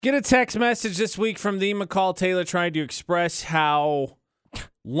Get a text message this week from the McCall Taylor trying to express how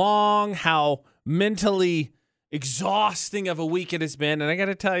long, how mentally exhausting of a week it has been. And I got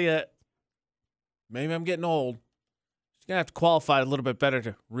to tell you, maybe I'm getting old. She's going to have to qualify a little bit better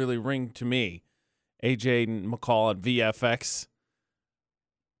to really ring to me. AJ and McCall at VFX.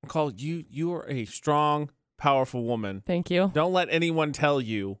 McCall, you are a strong, powerful woman. Thank you. Don't let anyone tell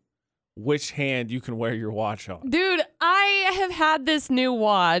you which hand you can wear your watch on. Dude, I have had this new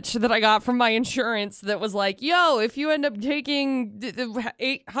watch that I got from my insurance that was like, yo, if you end up taking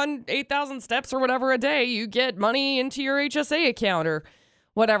 8,000 steps or whatever a day, you get money into your HSA account or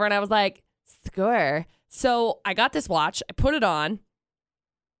whatever. And I was like, score. So I got this watch. I put it on.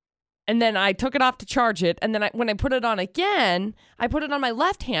 And then I took it off to charge it. And then when I put it on again, I put it on my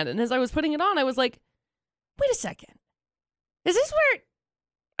left hand. And as I was putting it on, I was like, wait a second. Is this where...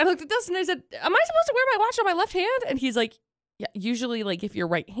 I looked at this and I said, am I supposed to wear my watch on my left hand? And he's like, yeah, usually like if you're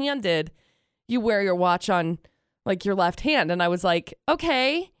right-handed, you wear your watch on like your left hand. And I was like,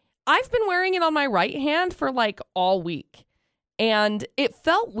 okay, I've been wearing it on my right hand for like all week. And it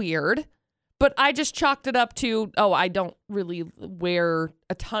felt weird, but I just chalked it up to, oh, I don't really wear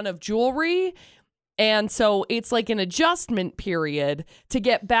a ton of jewelry. And so it's like an adjustment period to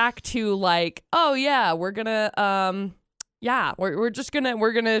get back to like, oh yeah, we're gonna,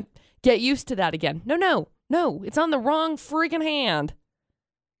 we're gonna get used to that again. No, it's on the wrong freaking hand.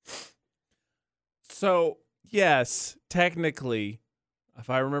 So, yes, technically, if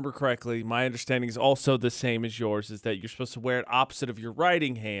I remember correctly, my understanding is also the same as yours, is that you're supposed to wear it opposite of your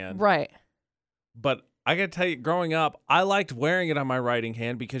writing hand. Right. But I got to tell you, growing up, I liked wearing it on my writing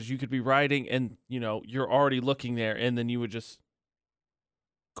hand because you could be writing and, you're already looking there, and then you would just,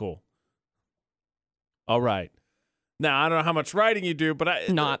 cool. All right. Now, I don't know how much writing you do, but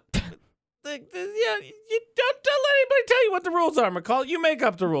Not. You don't let anybody tell you what the rules are, McCall. You make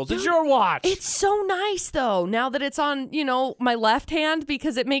up the rules. It's your watch. It's so nice, though, now that it's on, my left hand,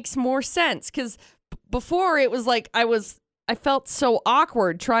 because it makes more sense. Because before, it was like I felt so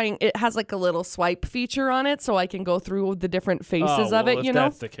awkward trying. It has like a little swipe feature on it, so I can go through the different faces of it, if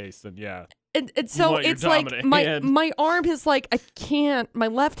that's the case, then yeah. And so it's like my arm is like, I can't, my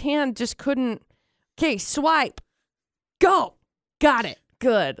left hand just couldn't. Okay, swipe. Go. Got it.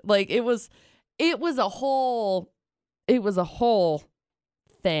 Good. Like it was a whole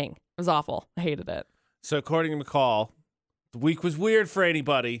thing. It was awful. I hated it. So according to McCall, the week was weird for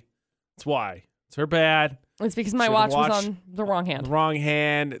anybody. That's why. It's her bad. It's because my watch was on the wrong hand. The wrong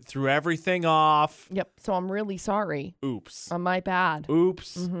hand. Threw everything off. Yep. So I'm really sorry. Oops. On my bad.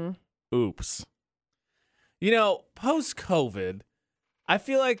 Oops. Mm-hmm. Oops. Post-COVID, I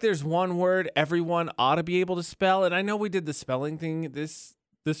feel like there's one word everyone ought to be able to spell, and I know we did the spelling thing this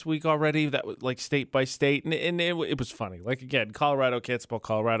week already, that was like state by state, and it was funny. Like, again, Colorado can't spell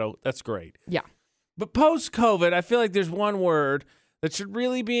Colorado. That's great. Yeah. But post-COVID, I feel like there's one word that should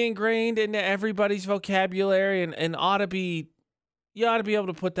really be ingrained into everybody's vocabulary and you ought to be able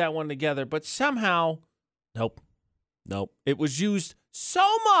to put that one together. But somehow, nope. It was used so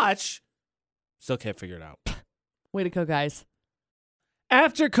much, still can't figure it out. Way to go, guys.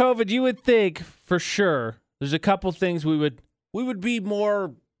 After COVID, you would think for sure there's a couple things we would be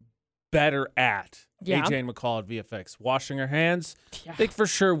better at. Yeah. AJ and McCall at VFX. Washing our hands. Yeah. I think for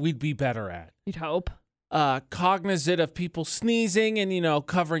sure we'd be better at. You'd hope. Cognizant of people sneezing and,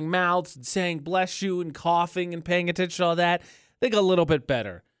 covering mouths and saying bless you and coughing and paying attention to all that. I think a little bit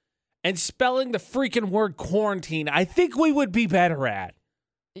better. And spelling the freaking word quarantine, I think we would be better at.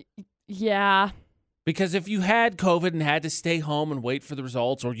 Yeah. Because if you had COVID and had to stay home and wait for the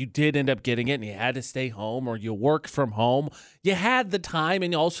results, or you did end up getting it and you had to stay home, or you worked from home, you had the time,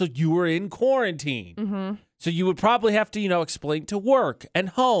 and also you were in quarantine. Mm-hmm. So you would probably have to, explain to work and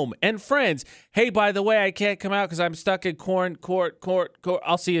home and friends, hey, by the way, I can't come out because I'm stuck in court.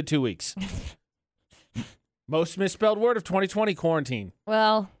 I'll see you in 2 weeks. Most misspelled word of 2020, quarantine.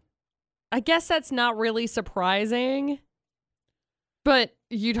 Well, I guess that's not really surprising. But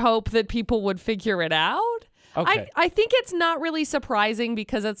you'd hope that people would figure it out. Okay. I think it's not really surprising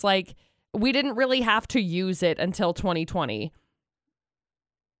because it's like we didn't really have to use it until 2020.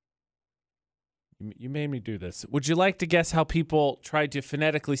 You made me do this. Would you like to guess how people tried to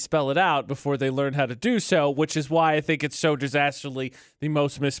phonetically spell it out before they learned how to do so, which is why I think it's so disastrously the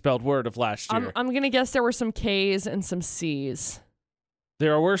most misspelled word of last year? I'm going to guess there were some K's and some C's.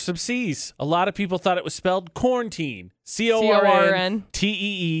 There were some C's. A lot of people thought it was spelled quarantine. C-O-R-N-T-E-E-N.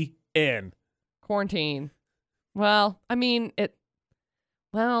 Quarantine. Well, I mean, it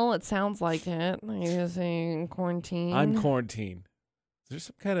sounds like it. You're saying quarantine. I'm quarantine. Is there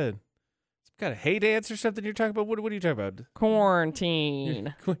some kind got a hey dance or something you're talking about? What are you talking about?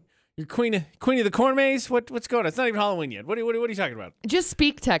 Quarantine. You're queen of the corn maze? What's going on? It's not even Halloween yet. What are you talking about? Just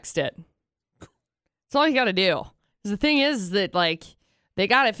speak text it. That's all you got to do. 'Cause the thing is that, like, they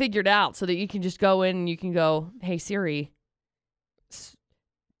got it figured out so that you can just go in and you can go, hey, Siri,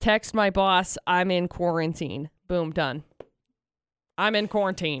 text my boss, I'm in quarantine. Boom, done. I'm in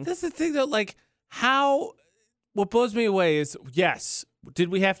quarantine. That's the thing, though. Like, what blows me away is, yes, did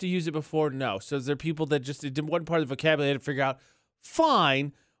we have to use it before? No. So is there people that just did one part of the vocabulary to figure out?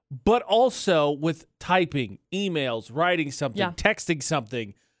 Fine. But also with typing, emails, writing something, texting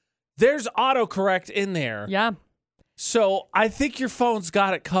something, there's autocorrect in there. Yeah. So I think your phone's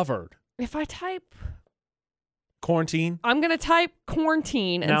got it covered. If I type quarantine, I'm going to type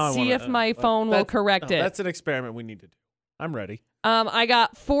quarantine and see if my phone will correct it. That's an experiment we need to do. I'm ready. I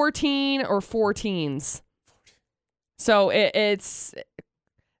got 14 or 14s. So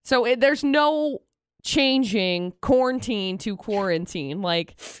there's no changing quarantine to quarantine.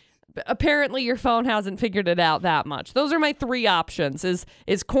 Like, apparently your phone hasn't figured it out that much. Those are my 3 options is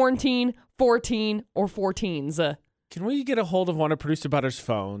quarantine, 14, or 14s. Can we get a hold of one of Producer Butter's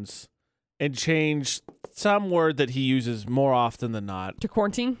phones and change some word that he uses more often than not? To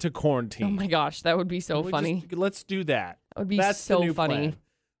quarantine? To quarantine. Oh my gosh, that would be so funny. Let's do that. That would be That's so funny.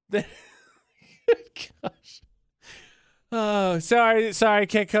 Gosh. Oh, sorry. I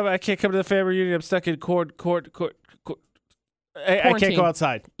can't come to the family reunion. I'm stuck in court. I can't go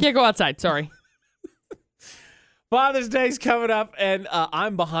outside. Can't go outside. Sorry. Father's Day's coming up, and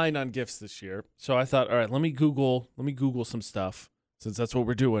I'm behind on gifts this year. So I thought, all right, let me Google some stuff, since that's what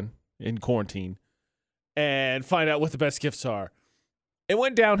we're doing in quarantine, and find out what the best gifts are. It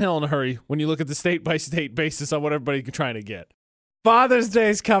went downhill in a hurry when you look at the state-by-state basis on what everybody's trying to get. Father's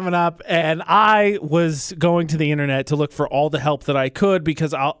Day's coming up, and I was going to the internet to look for all the help that I could,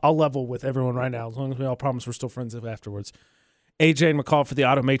 because I'll level with everyone right now, as long as we all promise we're still friends afterwards. AJ and McCall for the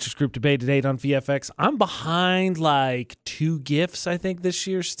Auto Matrix Group debate today on VFX. I'm behind like 2 gifts, I think, this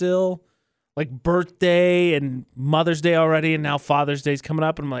year still. Like birthday and Mother's Day already, and now Father's Day's coming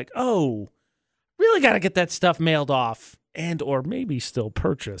up. And I'm like, oh, really got to get that stuff mailed off and or maybe still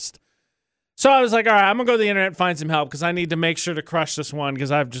purchased. So I was like, all right, I'm going to go to the internet and find some help because I need to make sure to crush this one because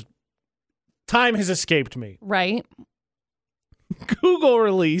time has escaped me. Right. Google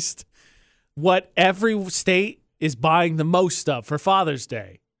released what every state is buying the most of for Father's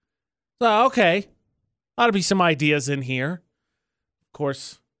Day. So, okay. Ought to be some ideas in here. Of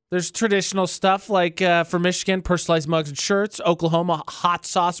course, there's traditional stuff like for Michigan, personalized mugs and shirts. Oklahoma, hot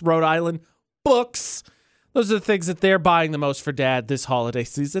sauce. Rhode Island, books. Those are the things that they're buying the most for Dad this holiday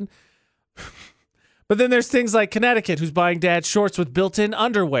season. But then there's things like Connecticut, who's buying Dad shorts with built-in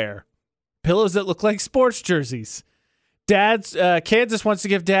underwear. Pillows that look like sports jerseys. Kansas wants to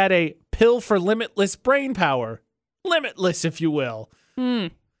give Dad a pill for limitless brain power. Limitless, if you will.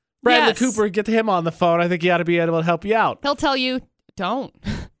 Bradley Cooper, get him on the phone. I think he ought to be able to help you out. He'll tell you, don't.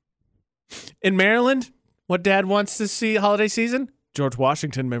 In Maryland, what Dad wants to see holiday season? George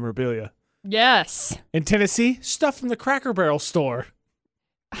Washington memorabilia. Yes. In Tennessee, stuff from the Cracker Barrel store.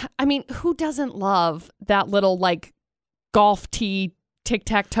 I mean, who doesn't love that little, like, golf tee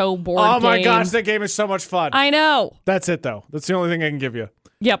tic-tac-toe board game? Oh, my gosh, that game is so much fun. I know. That's it, though. That's the only thing I can give you.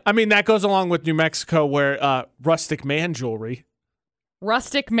 Yep. I mean, that goes along with New Mexico where rustic man jewelry.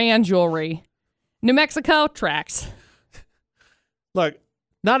 Rustic man jewelry. New Mexico tracks. Look,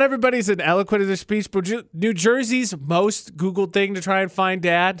 not everybody's an eloquent in their speech, but New Jersey's most Googled thing to try and find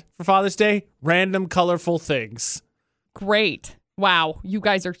Dad for Father's Day, random colorful things. Great. Wow. You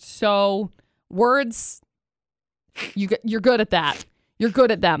guys are so... Words, you're good at that. You're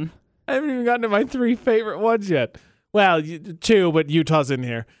good at them. I haven't even gotten to my 3 favorite ones yet. Well, 2, but Utah's in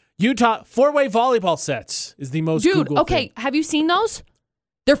here. Utah, 4-way volleyball sets is the most Googled thing. Okay, have you seen those?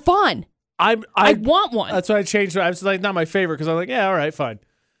 They're fun. I want one. That's why I changed it. I was like, not my favorite, because I'm like, yeah, all right, fine.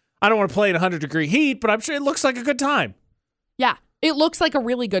 I don't want to play in 100-degree heat, but I'm sure it looks like a good time. Yeah, it looks like a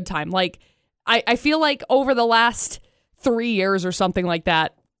really good time. Like, I feel like over the last 3 years or something like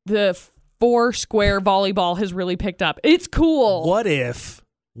that, the 4-square volleyball has really picked up. It's cool. What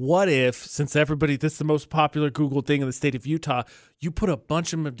if, since this is the most popular Google thing in the state of Utah, you put a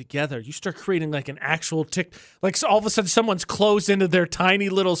bunch of them together. You start creating like an actual like so all of a sudden someone's closed into their tiny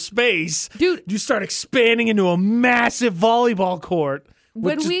little space. Dude. You start expanding into a massive volleyball court.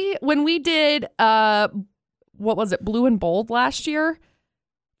 When we did, what was it, Blue and Bold last year?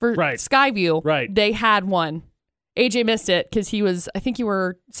 For Skyview. Right. They had one. AJ missed it because I think you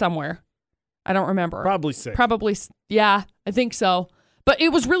were somewhere. I don't remember. Probably sick. Yeah, I think so. But it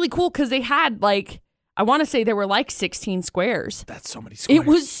was really cool because they had, like, I want to say there were like 16 squares. That's so many squares. It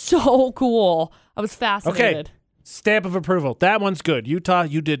was so cool. I was fascinated. Okay, stamp of approval. That one's good. Utah,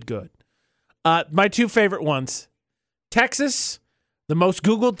 you did good. My two favorite ones. Texas, the most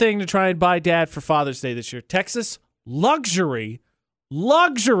Googled thing to try and buy Dad for Father's Day this year. Texas, luxury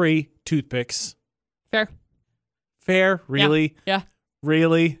toothpicks. Fair? Really? Yeah.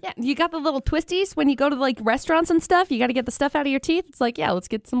 Really? Yeah, you got the little twisties when you go to like restaurants and stuff. You got to get the stuff out of your teeth. It's like, yeah, let's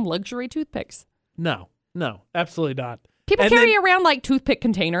get some luxury toothpicks. No, absolutely not. People carry around like toothpick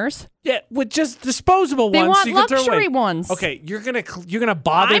containers. Yeah, with just disposable They ones. want you can throw luxury away. ones. Okay, you're gonna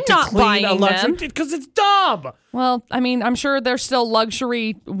bother I'm to not clean a buying luxury them. because it's dumb. Well, I mean, I'm sure there's still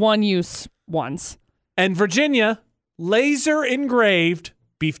luxury one-use ones. And Virginia, laser engraved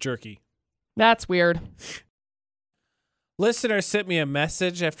beef jerky. That's weird. Listener sent me a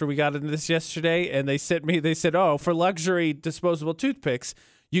message after we got into this yesterday, and they said, oh, for luxury disposable toothpicks,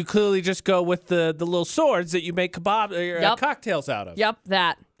 you clearly just go with the little swords that you make cocktails out of. Yep,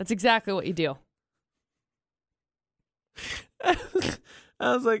 that's exactly what you do. I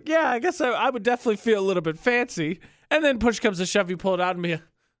was like, yeah, I guess I would definitely feel a little bit fancy. And then push comes to shove, you pull it out and be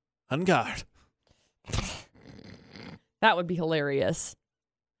on guard. That would be hilarious.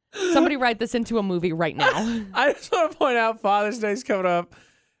 Somebody write this into a movie right now. I just want to point out Father's Day's coming up,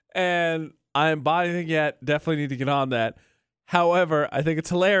 and I am buying it yet. Definitely need to get on that. However, I think it's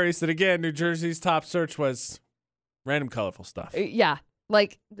hilarious that, again, New Jersey's top search was random colorful stuff. Yeah.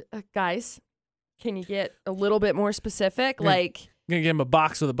 Like, guys, can you get a little bit more specific? I'm going to give him a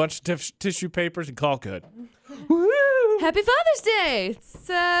box with a bunch of tissue papers and call good. Woo! Happy Father's Day! It's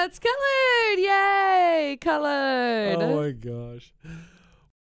colored! Yay! Colored! Oh, my gosh.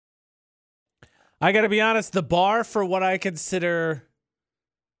 I got to be honest, the bar for what I consider,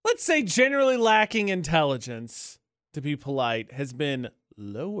 let's say, generally lacking intelligence, to be polite, has been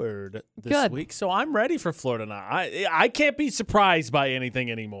lowered this week. So I'm ready for Florida now. I can't be surprised by anything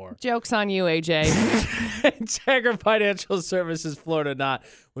anymore. Joke's on you, AJ. Integra Financial Services, Florida Not,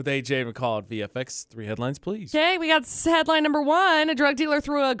 with AJ McCall at VFX. 3 headlines, please. Okay, we got headline number 1. A drug dealer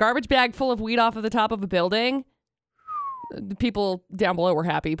threw a garbage bag full of weed off of the top of a building. The people down below were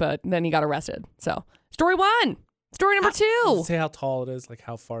happy, but then he got arrested. So, story 1. Story number 2. Say how tall it is, like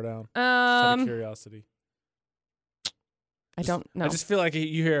how far down. Just out of curiosity. I don't know. I just feel like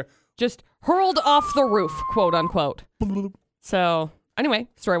you hear just hurled off the roof, quote unquote. So, anyway,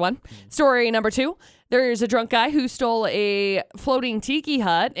 story 1. Story number 2. There's a drunk guy who stole a floating tiki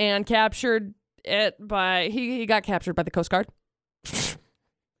hut and captured it by he got captured by the Coast Guard.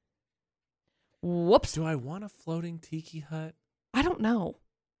 Whoops. Do I want a floating tiki hut? I don't know.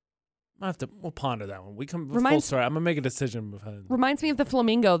 We'll ponder that one. We come full story. I'm gonna make a decision. Reminds me of the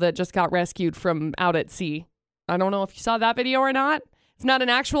flamingo that just got rescued from out at sea. I don't know if you saw that video or not. It's not an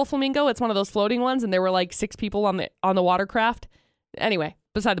actual flamingo. It's one of those floating ones, and there were like 6 people on the watercraft. Anyway,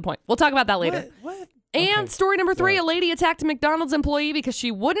 beside the point. We'll talk about that later. What? And okay. Story number 3, a lady attacked a McDonald's employee because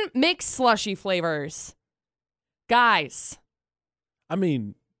she wouldn't mix slushy flavors. Guys. I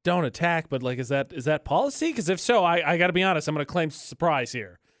mean, don't attack, but like, is that policy? Because if so, I got to be honest, I'm going to claim surprise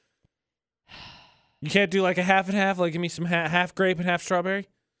here. You can't do like a half and half, like give me some half grape and half strawberry?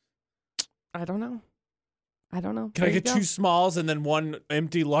 I don't know. Can I get 2 smalls and then 1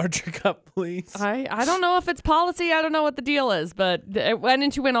 empty larger cup, please? I don't know if it's policy. I don't know what the deal is, but it went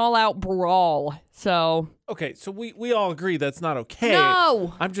into an all-out brawl. So okay, so we all agree that's not okay.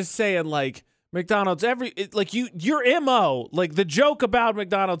 No, I'm just saying, like, McDonald's your MO, like the joke about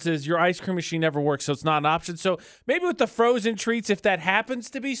McDonald's is your ice cream machine never works, so it's not an option. So maybe with the frozen treats, if that happens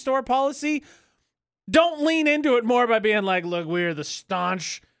to be store policy, don't lean into it more by being like, look, we're the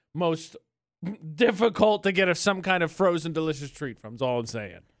staunch, most difficult to get some kind of frozen delicious treat from. Is all I'm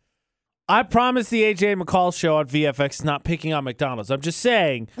saying. I promise the AJ McCall show on VFX is not picking on McDonald's. I'm just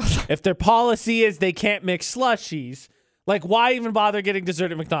saying, if their policy is they can't mix slushies, like, why even bother getting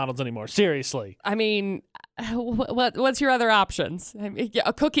dessert at McDonald's anymore? Seriously. I mean, what's your other options? I mean,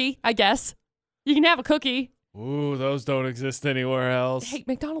 a cookie, I guess. You can have a cookie. Ooh, those don't exist anywhere else. Hey,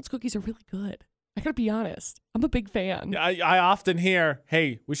 McDonald's cookies are really good. I gotta be honest. I'm a big fan. I often hear,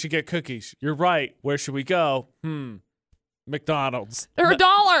 hey, we should get cookies. You're right. Where should we go? McDonald's. They're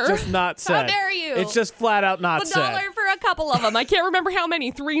 $1. Just not said. How dare you? It's just flat out not said. $1 for a couple of them. I can't remember how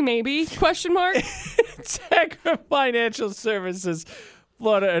many. 3 maybe? Question mark? Integra Financial Services,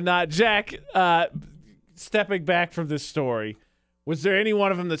 Florida or not. Jack, stepping back from this story, was there any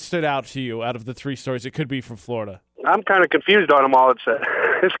one of them that stood out to you out of the 3 stories? It could be from Florida. I'm kind of confused on them all, it said.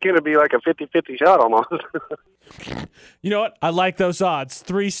 it's going to be like a 50-50 shot almost. You know what? I like those odds.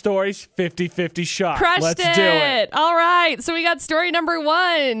 3 stories, 50-50 shot. Crushed Let's it. do it. All right. So we got story number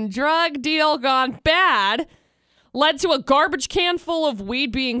 1. Drug deal gone bad led to a garbage can full of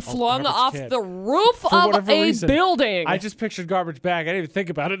weed being flung off the roof of a building. I just pictured garbage bag. I didn't even think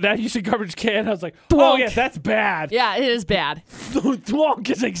about it. Now you said garbage can. I was like, oh, yeah, that's bad. Yeah, it is bad. Thwonk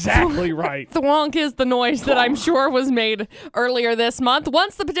is exactly right. Thwonk is the noise that I'm sure was made earlier this month.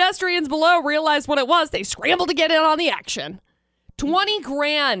 Once the pedestrians below realized what it was, they scrambled to get in on the action. 20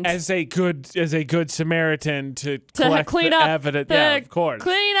 grand. As a good Samaritan to collect clean the up evidence. Yeah, of course.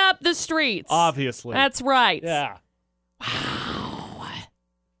 Clean up the streets. Obviously. That's right. Yeah. Wow.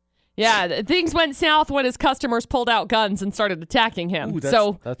 Yeah, things went south when his customers pulled out guns and started attacking him. Ooh,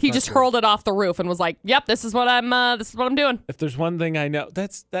 so that's he not just good. hurled it off the roof and was like, "Yep, this is what I'm doing." If there's one thing I know,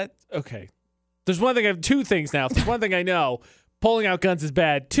 okay. There's one thing, I have 2 things now. If there's one thing I know, pulling out guns is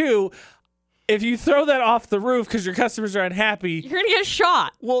bad. 2, if you throw that off the roof because your customers are unhappy, You're gonna get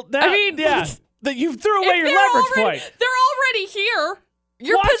shot. well, that, I mean, yeah, that you threw away If your they're leverage already- point. They're already here.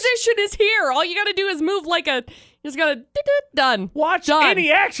 Your Watch- position is here. All you got to do is move like a. You just got to done. Watch Done.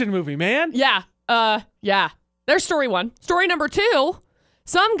 any action movie, man. Yeah. Yeah. There's story 1. Story number 2.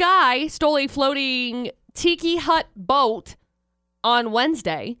 Some guy stole a floating tiki hut boat on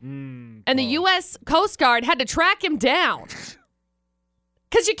Wednesday, and the U.S. Coast Guard had to track him down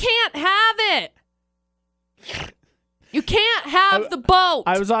because you can't have it. You can't have the boat.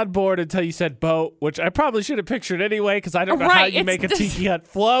 I was on board until you said boat, which I probably should have pictured anyway because I don't know how Right, you it's make a just- tiki hut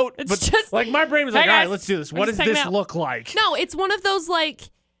float. it's But just- like my brain was like, Hey, all right, guys, let's do this. we're What just does hanging this out. look like? No, it's one of those like,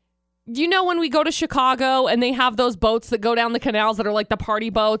 you know, when we go to Chicago and they have those boats that go down the canals that are like the party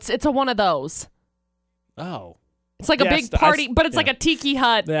boats. It's one of those. Oh. It's like a Yes, big party, but it's yeah. like a tiki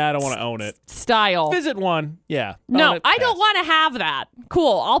hut Yeah, I don't want to own it. style. Visit one. Yeah. No, Own it. I don't want to have that.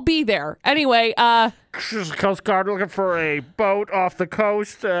 Cool, I'll be there. Anyway, Coast Guard looking for a boat off the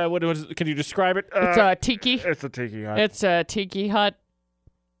coast. What was it? Can you describe it? it's a tiki. It's a tiki hut. It's a tiki hut.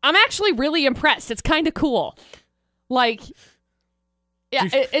 I'm actually really impressed. It's kind of cool. Like, yeah,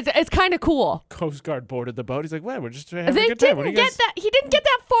 it's kind of cool. Coast Guard boarded the boat. He's like, well, we're just having They a good time. What do didn't you get guys? that. He didn't get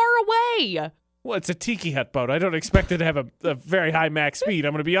that far away. Well, it's a tiki hut boat. I don't expect it to have a very high max speed.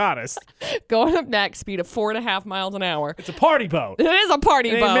 I'm going to be honest. Going up max speed of 4.5 miles an hour. It's a party boat. It is a party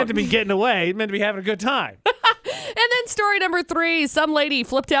It boat. ain't meant to be getting away. It's meant to be having a good time. And then story number 3, some lady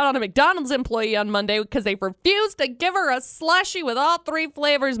flipped out on a McDonald's employee on Monday because they refused to give her a slushie with all 3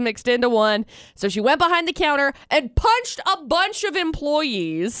 flavors mixed into one. So she went behind the counter and punched a bunch of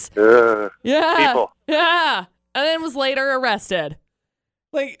employees. Yeah. People. Yeah. And then was later arrested.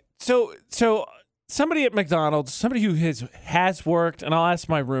 Like, so somebody at McDonald's, somebody who has worked, and I'll ask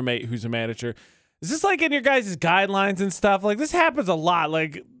my roommate who's a manager, is this like in your guys' guidelines and stuff? Like, this happens a lot.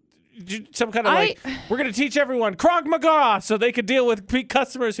 Like, some kind of we're going to teach everyone Krav Maga so they could deal with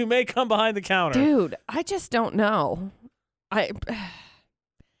customers who may come behind the counter. Dude, I just don't know.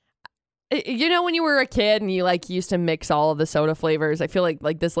 You know, when you were a kid and you like used to mix all of the soda flavors, I feel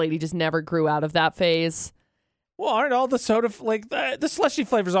like this lady just never grew out of that phase. Well, aren't all the soda, like, the slushy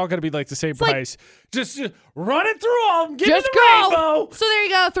flavors all going to be like the same price? Just run it through all of them. Give me Just the go. rainbow. So there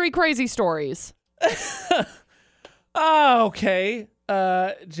you go, 3 crazy stories. Oh, okay.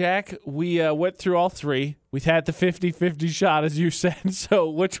 Jack, we went through all 3. We've had the 50-50 shot, as you said. So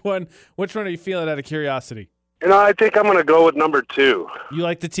which one are you feeling out of curiosity? I think I'm going to go with number 2. You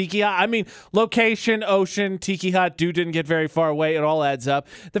like the tiki hut? I mean, location, ocean, tiki hut, dude didn't get very far away. It all adds up.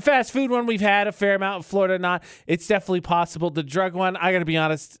 The fast food one we've had a fair amount in Florida, not. It's definitely possible. The drug one, I got to be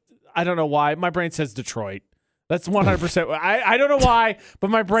honest, I don't know why. My brain says Detroit. That's 100%. I don't know why, but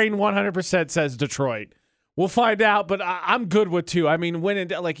my brain 100% says Detroit. We'll find out, but I'm good with 2. I mean,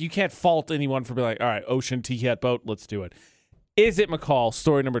 you can't fault anyone for being like, all right, ocean, tiki hut, boat, let's do it. Is it McCall?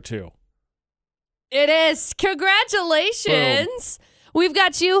 Story number 2. It is. Congratulations. Boom. We've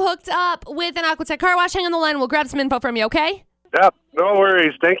got you hooked up with an Aquatech car wash. Hang on the line. We'll grab some info from you, okay? Yep. No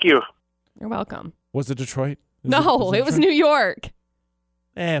worries. Thank you. You're welcome. Was it Detroit? It was New York.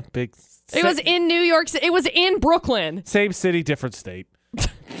 Big. It was in New York. It was in Brooklyn. Same city, different state.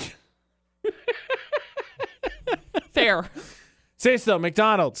 Fair. Say this though,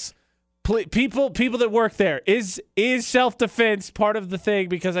 McDonald's. People that work there, is self-defense part of the thing?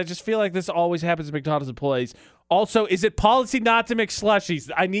 Because I just feel like this always happens to McDonald's employees. Also, is it policy not to mix slushies?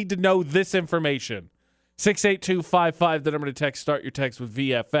 I need to know this information. 68255, the number to text. Start your text with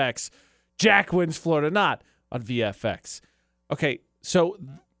VFX. Jack wins Florida not on VFX. Okay, so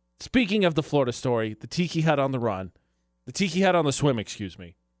speaking of the Florida story, the tiki hut on the run, the tiki hut on the swim, excuse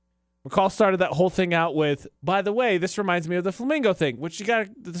me. McCall started that whole thing out with, by the way, this reminds me of the flamingo thing, which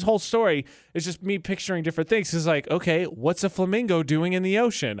this whole story is just me picturing different things. It's like, okay, what's a flamingo doing in the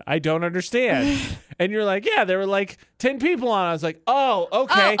ocean? I don't understand. And you're like, yeah, there were like 10 people on it. I was like, oh,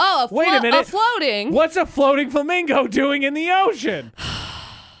 okay. Wait a minute. Floating. What's a floating flamingo doing in the ocean?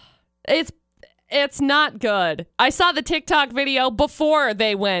 It's not good. I saw the TikTok video before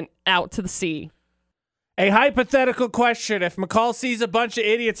they went out to the sea. A hypothetical question. If McCall sees a bunch of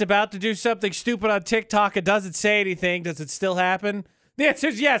idiots about to do something stupid on TikTok and doesn't say anything, does it still happen? The answer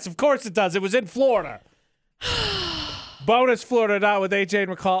is yes, of course it does. It was in Florida. Bonus Florida Not with AJ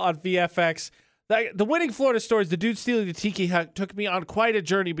and McCall on VFX. The winning Florida stories, the dude stealing the tiki hut, took me on quite a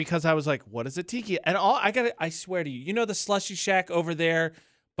journey because I was like, what is a tiki? And I swear to you, you know the slushy shack over there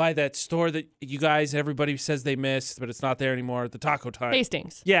by that store that you guys, everybody says they missed, but it's not there anymore, the Taco Time.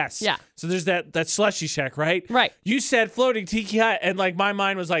 Hastings. Yes. Yeah. So there's that slushy shack, right? Right. You said floating tiki hut, and like my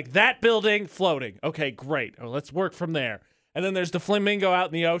mind was like, that building floating. Okay, great. Well, let's work from there. And then there's the flamingo out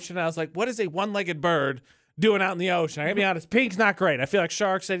in the ocean. I was like, what is a one-legged bird doing out in the ocean? I gotta be honest, pink's not great. I feel like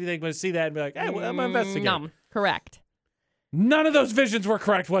sharks, anything, but see that and be like, hey, well, I'm investigating. No, correct. None of those visions were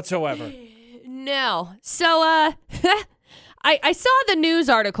correct whatsoever. No. So, I saw the news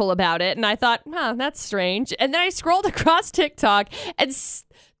article about it, and I thought, oh, that's strange. And then I scrolled across TikTok, and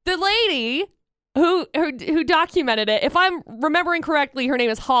the lady who documented it, if I'm remembering correctly, her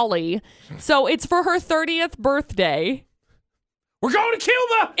name is Holly. So it's for her 30th birthday. We're going to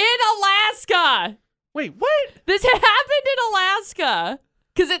Cuba! In Alaska! Wait, what? This happened in Alaska.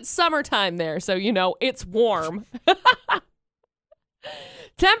 Because it's summertime there, so, it's warm.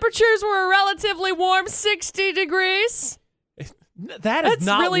 Temperatures were relatively warm, 60 degrees. That's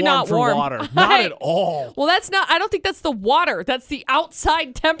not really warm not for warm. water. Not at all. Well, I don't think that's the water. That's the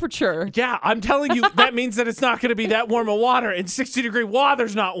outside temperature. Yeah, I'm telling you, that means that it's not going to be that warm of water. And 60-degree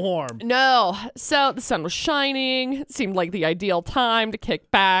water's not warm. No. So the sun was shining. It seemed like the ideal time to kick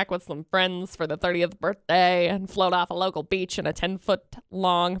back with some friends for the 30th birthday and float off a local beach in a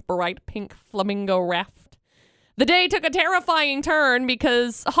 10-foot-long, bright pink flamingo raft. The day took a terrifying turn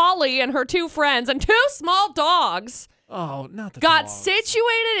because Holly and her 2 friends and 2 small dogs got dogs.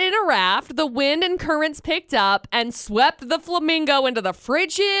 situated in a raft. The wind and currents picked up and swept the flamingo into the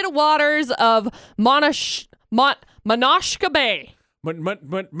frigid waters of Monoshka Bay.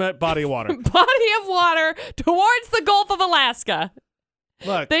 Body of water. Body of water towards the Gulf of Alaska.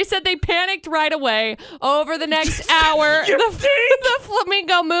 Look. They said they panicked right away. Over the next hour, the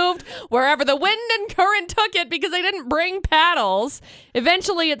flamingo moved wherever the wind and current took it because they didn't bring paddles.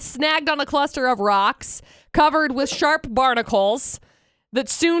 Eventually, it snagged on a cluster of rocks covered with sharp barnacles that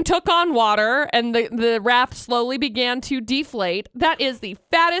soon took on water, and the raft slowly began to deflate. That is the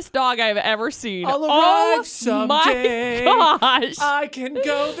fattest dog I've ever seen. I'll arrive someday. My gosh. I can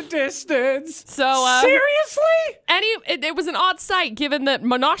go the distance. So, seriously? It was an odd sight given that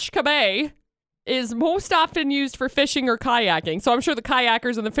Monoshka Bay is most often used for fishing or kayaking. So I'm sure the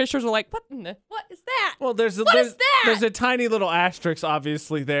kayakers and the fishers are like, what is that? Well, there's a tiny little asterisk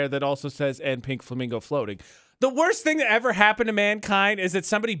obviously there that also says, and pink flamingo floating. The worst thing that ever happened to mankind is that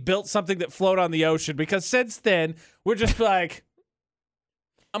somebody built something that float on the ocean, because since then, we're just like,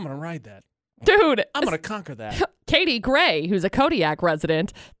 I'm going to ride that. Dude. I'm going to conquer that. Katie Gray, who's a Kodiak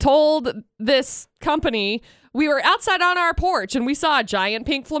resident, told this company, we were outside on our porch and we saw a giant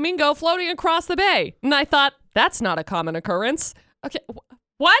pink flamingo floating across the bay. And I thought, that's not a common occurrence. Okay,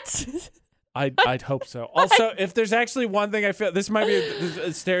 what? I'd hope so. Also, if there's actually one thing I feel, this might be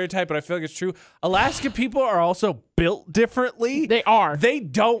a stereotype, but I feel like it's true. Alaska people are also built differently. They are. They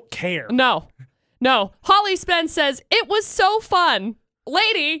don't care. No. Holly Spence says, it was so fun.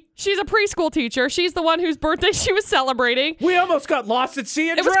 Lady, she's a preschool teacher. She's the one whose birthday she was celebrating. We almost got lost at sea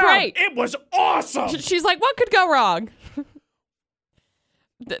and drowned. It was great. It was awesome. She's like, what could go wrong?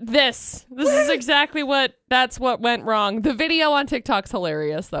 This is exactly what went wrong. The video on TikTok's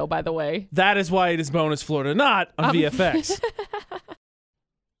hilarious, though, by the way. That is why it is Bonus Florida Not on VFX.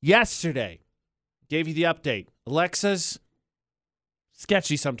 Yesterday, gave you the update. Alexa's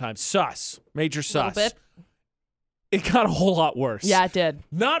sketchy sometimes. Sus. Major sus. A little bit. It got a whole lot worse. Yeah, it did.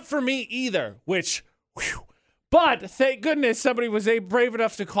 Not for me either, but thank goodness somebody was brave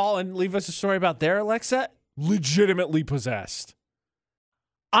enough to call and leave us a story about their Alexa legitimately possessed.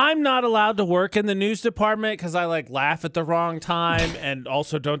 I'm not allowed to work in the news department because I laugh at the wrong time and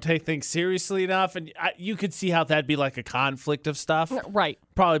also don't take things seriously enough. And you could see how that'd be like a conflict of stuff. Right.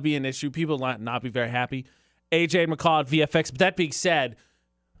 Probably be an issue. People might not be very happy. AJ and McCall at VFX. But that being said,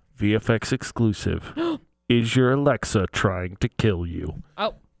 VFX exclusive. Is your Alexa trying to kill you?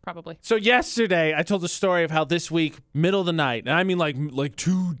 Oh. probably. So yesterday, I told the story of how this week, middle of the night, and I mean like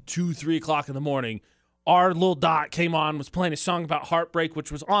 3 o'clock in the morning, our little Dot came on, was playing a song about heartbreak,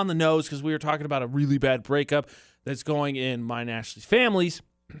 which was on the nose because we were talking about a really bad breakup that's going in mine and Ashley's families.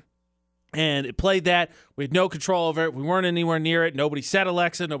 And it played that. We had no control over it. We weren't anywhere near it. Nobody said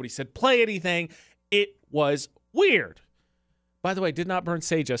Alexa. Nobody said play anything. It was weird. By the way, did not burn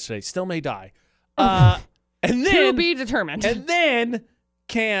sage yesterday. Still may die. And then To be determined. And then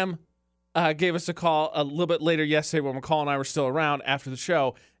Cam gave us a call a little bit later yesterday when McCall and I were still around after the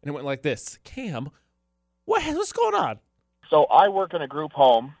show, and it went like this. Cam, what's going on? So I work in a group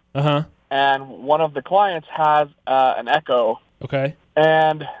home, and one of the clients has an Echo, Okay.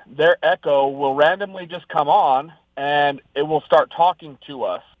 and their Echo will randomly just come on, and it will start talking to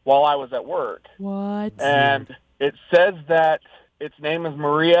us while I was at work. What? And it says that its name is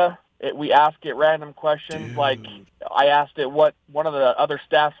Maria. We ask it random questions, like I asked it what one of the other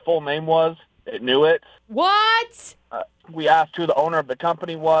staff's full name was. It knew it. What? We asked who the owner of the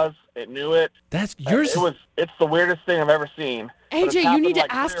company was. It knew it. That's yours. It's the weirdest thing I've ever seen. But it's AJ, you happened need to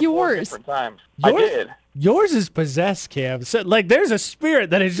like ask 3 or 4 yours. different times. Yours? I did. Yours is possessed, Cam. So, like, there's a spirit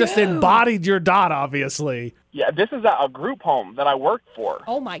that has just embodied your Dot, obviously. Yeah, this is a group home that I work for.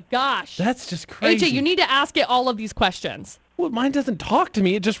 Oh my gosh. That's just crazy. AJ, you need to ask it all of these questions. Well, mine doesn't talk to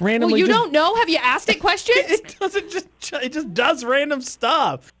me. It just randomly. Well, you just, don't know? Have you asked it questions? It doesn't just. It just does random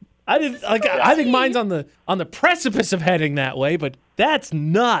stuff. I didn't like. I think mine's on the precipice of heading that way, but that's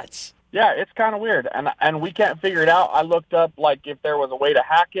nuts. Yeah, it's kind of weird, and we can't figure it out. I looked up like if there was a way to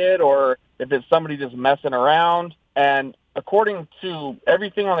hack it or if it's somebody just messing around. And according to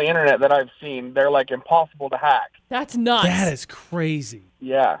everything on the internet that I've seen, they're like impossible to hack. That's nuts. That is crazy.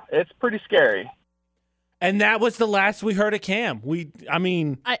 Yeah, it's pretty scary. And that was the last we heard of Cam. I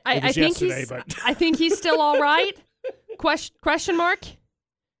mean, it I was think yesterday, he's. but I think he's still all right. Question mark?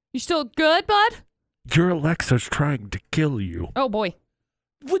 You still good, bud? your Alexa's trying to kill you. Oh boy.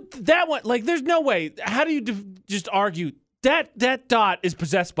 With that one, like, there's no way. How do you just argue that Dot is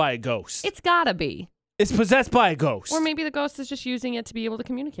possessed by a ghost? It's gotta be. It's possessed by a ghost. Or maybe the ghost is just using it to be able to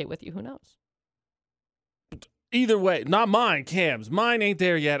communicate with you. Who knows? Either way, not mine, Cam's. Mine ain't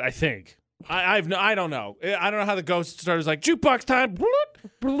there yet, I think. I don't know. I don't know how the ghost started like, jukebox time.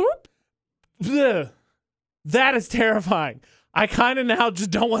 Bleh. That is terrifying. I kind of now just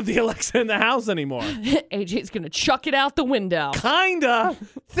don't want the Alexa in the house anymore. AJ's gonna chuck it out the window. Kinda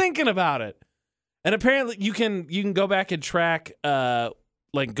thinking about it. And apparently you can go back and track,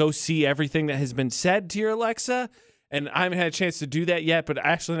 like go see everything that has been said to your Alexa. And I haven't had a chance to do that yet, but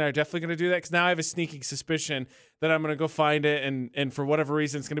Ashley and I are definitely going to do that because now I have a sneaking suspicion that I'm going to go find it, and for whatever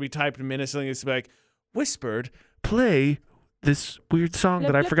reason, it's going to be typed in menacingly. It's like, whispered, play this weird song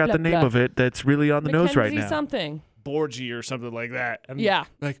that I forgot the name of it that's really on the nose right now. Something. Borgie or something like that. And Yeah.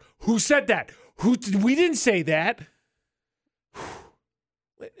 like, who said that? We didn't say that.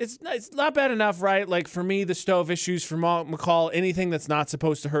 It's not bad enough, right? Like, for me, the stove issues, for McCall, anything that's not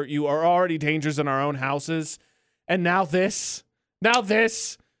supposed to hurt you are already dangers in our own houses. And now this.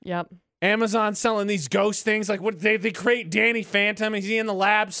 Yep. Amazon selling these ghost things. Like, what they create Danny Phantom. Is he in the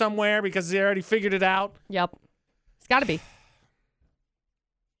lab somewhere because they already figured it out? Yep. It's gotta be.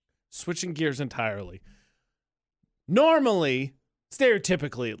 Switching gears entirely. Normally,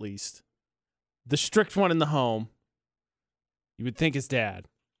 stereotypically at least, the strict one in the home, you would think is dad.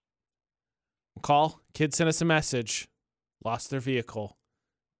 McCall, kid sent us a message. Lost their vehicle.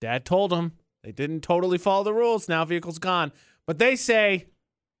 Dad told them they didn't totally follow the rules. Now vehicle's gone. But they say,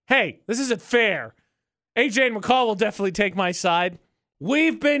 hey, this isn't fair. AJ and McCall will definitely take my side.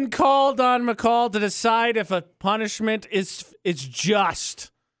 We've been called on, McCall, to decide if a punishment is just.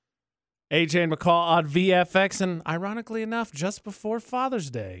 AJ and McCall on VFX, and ironically enough, just before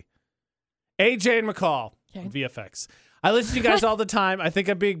Father's Day. AJ and McCall on VFX. I listen to you guys all the time. I think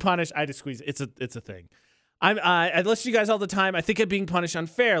I'm being punished. I just squeeze it. It's a thing. I listen to you guys all the time. I think I'm being punished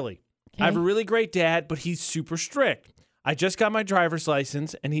unfairly. I have a really great dad, but he's super strict. I just got my driver's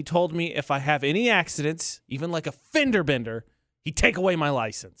license, and he told me if I have any accidents, even like a fender bender, he'd take away my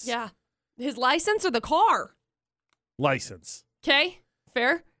license. Yeah. His license or the car? License. Okay.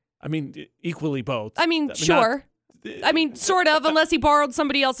 Fair. I mean, equally both. I mean, sure. I mean, sort of, unless he borrowed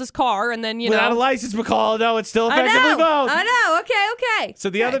somebody else's car and then, Without a license, McCall, no, it's still effectively both. I know. Okay. So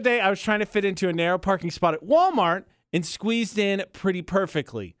the other day, I was trying to fit into a narrow parking spot at Walmart and squeezed in pretty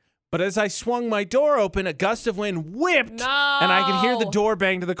perfectly. But as I swung my door open, a gust of wind whipped, and I could hear the door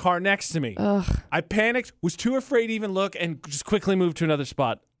bang to the car next to me. Ugh. I panicked, was too afraid to even look, and just quickly moved to another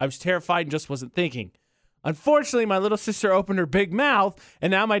spot. I was terrified and just wasn't thinking. Unfortunately, my little sister opened her big mouth,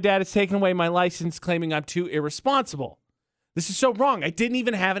 and now my dad has taken away my license, claiming I'm too irresponsible. This is so wrong. I didn't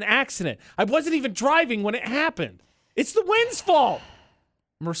even have an accident. I wasn't even driving when it happened. It's the wind's fault.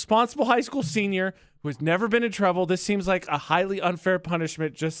 I'm a responsible high school senior who has never been in trouble. This seems like a highly unfair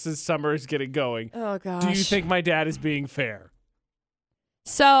punishment just as summer is getting going. Oh, gosh. Do you think my dad is being fair?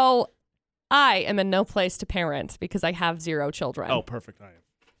 So I am in no place to parent because I have 0 children. Oh, perfect. I am.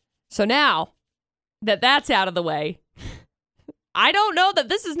 So now that that's out of the way, I don't know that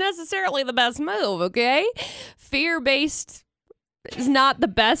this is necessarily the best move, okay? Fear-based is not the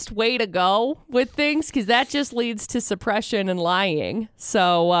best way to go with things because that just leads to suppression and lying.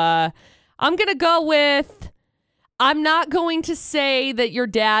 So I'm going to go with, I'm not going to say that your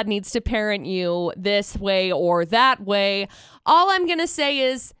dad needs to parent you this way or that way. All I'm going to say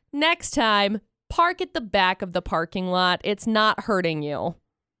is next time, park at the back of the parking lot. It's not hurting you.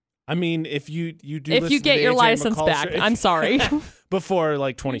 I mean, if you do If listen you get to your AJ license McCall back, show- I'm sorry. Before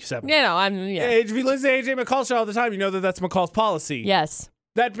like 27. Yeah. If you listen to AJ McCall show all the time, you know that that's McCall's policy. Yes.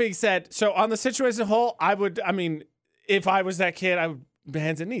 That being said, so on the situation as a whole, if I was that kid, I would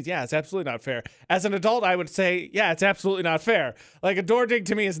hands and knees. Yeah, it's absolutely not fair. As an adult, I would say, yeah, it's absolutely not fair. Like a door dig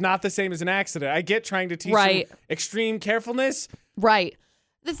to me is not the same as an accident. I get trying to teach you extreme carefulness. Right.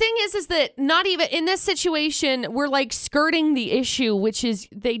 The thing is that not even in this situation, we're like skirting the issue, which is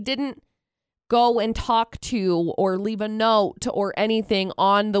they didn't go and talk to or leave a note or anything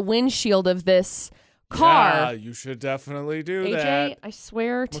on the windshield of this car. Yeah, you should definitely do AJ, that. I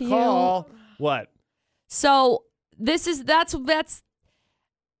swear to McCall, you. what? So that's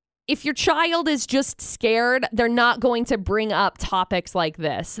if your child is just scared, they're not going to bring up topics like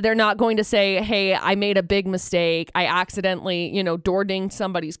this. They're not going to say, hey, I made a big mistake. I accidentally, door dinged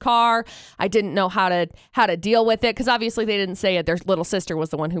somebody's car. I didn't know how to deal with it. Because obviously they didn't say it. Their little sister was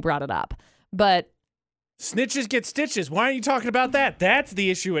the one who brought it up. But snitches get stitches. Why aren't you talking about that? That's the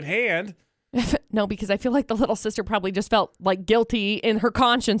issue at hand. No, because I feel like the little sister probably just felt like guilty in her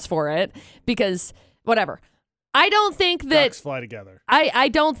conscience for it because whatever. I don't think that Ducks fly together. I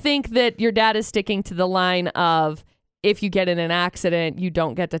don't think that your dad is sticking to the line of if you get in an accident, you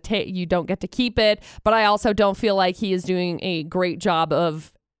don't get to keep it. But I also don't feel like he is doing a great job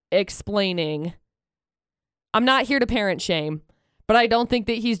of explaining. I'm not here to parent shame, but I don't think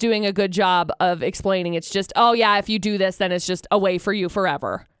that he's doing a good job of explaining. It's just, oh yeah, if you do this, then it's just away for you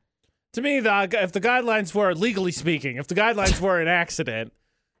forever. To me, if the guidelines were, legally speaking, if the guidelines were an accident,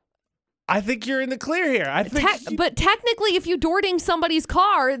 I think you're in the clear here. But technically, if you door ding somebody's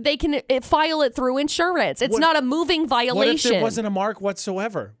car, they can file it through insurance. It's not a moving violation. What if there wasn't a mark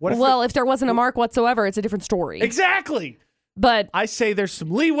whatsoever? If there wasn't a mark whatsoever, it's a different story. Exactly. But I say there's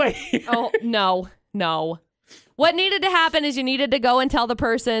some leeway here. Oh, no. What needed to happen is you needed to go and tell the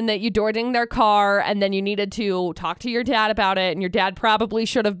person that you door dinged their car, and then you needed to talk to your dad about it, and your dad probably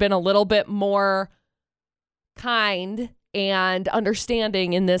should have been a little bit more kind and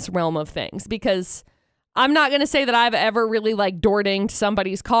understanding in this realm of things, because I'm not going to say that I've ever really like door dinged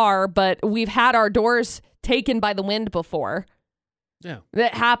somebody's car, but we've had our doors taken by the wind before. Yeah.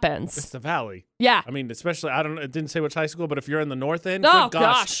 That happens. It's the valley. Yeah. I mean, especially, it didn't say which high school, but if you're in the north end, Oh, good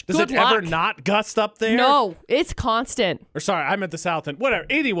gosh. Does good it ever luck. not gust up there? No, it's constant. Or sorry, I'm at the south end. Whatever.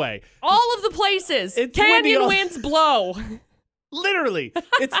 Anyway. All of the places. It's Canyon windy. winds blow. Literally.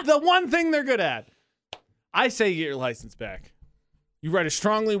 It's the one thing they're good at. I say you get your license back. You write a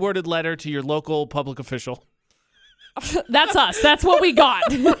strongly worded letter to your local public official. That's us. That's what we got.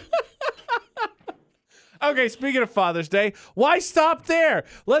 Okay, speaking of Father's Day, why stop there?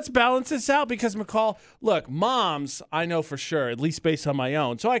 Let's balance this out because, McCall, look, moms, I know for sure, at least based on my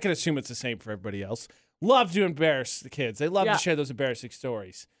own, so I can assume it's the same for everybody else, love to embarrass the kids. They love to share those embarrassing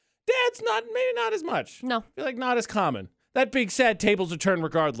stories. Dads, maybe not as much. No. I feel like not as common. That being said, tables are turned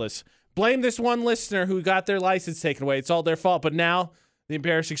regardless. Blame this one listener who got their license taken away. It's all their fault. But now the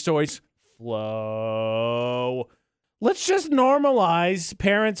embarrassing stories flow. Let's just normalize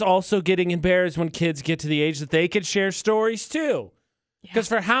parents also getting embarrassed when kids get to the age that they can share stories too. Because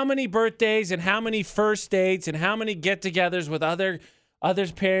for how many birthdays and how many first dates and how many get-togethers with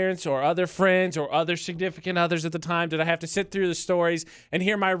others' parents or other friends or other significant others at the time did I have to sit through the stories and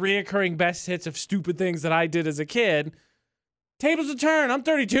hear my reoccurring best hits of stupid things that I did as a kid? Tables are turned. I'm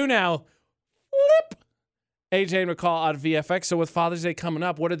 32 now. Flip. AJ and McCall out of VFX. So with Father's Day coming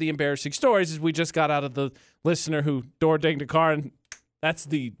up, what are the embarrassing stories? As we just got out of the listener who door dinged a car, and that's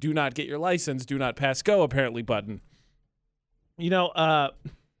the do not get your license, do not pass go apparently button. I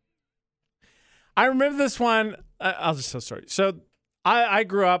remember this one. I'll just tell a story. So I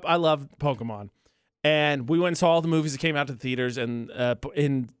grew up. I loved Pokemon, and we went and saw all the movies that came out to the theaters. And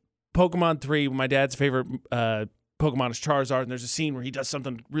in Pokemon 3, my dad's favorite Pokemon is Charizard, and there's a scene where he does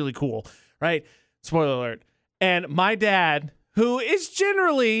something really cool, right? Spoiler alert. And my dad, who is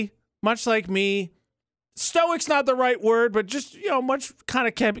generally, much like me, stoic's not the right word, but just, much kind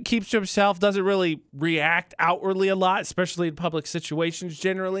of keeps to himself, doesn't really react outwardly a lot, especially in public situations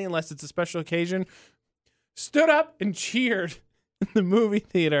generally, unless it's a special occasion, stood up and cheered in the movie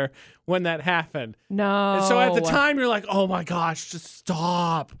theater when that happened. No. And so at the time, you're like, oh my gosh, just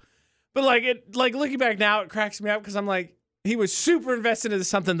stop. But looking back now, it cracks me up because I'm like, he was super invested into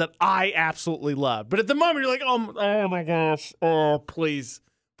something that I absolutely love. But at the moment, you're like, oh my gosh, oh, please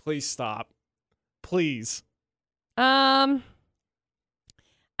stop. Please. I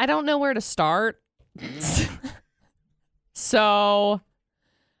don't know where to start. So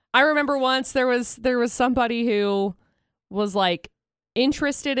I remember once there was somebody who was like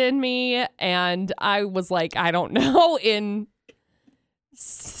interested in me, and I was like, I don't know, in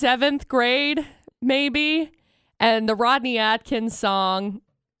 7th grade, maybe. And the Rodney Atkins song,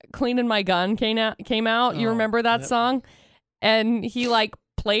 Cleaning My Gun, came out. You remember that song? And he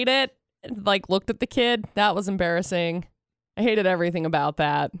played it, looked at the kid. That was embarrassing. I hated everything about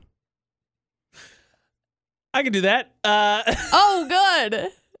that. I can do that. Oh, good.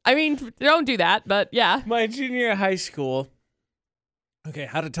 I mean, don't do that, but yeah. My junior year of high school. Okay,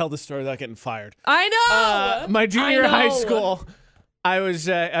 how to tell the story without getting fired. I know. My junior year of high school, I was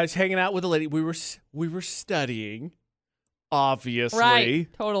hanging out with a lady. We were studying, obviously.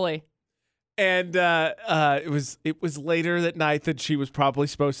 Right. Totally. And it was later that night that she was probably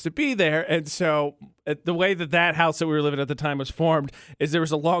supposed to be there. And so the way that house that we were living at the time was formed is there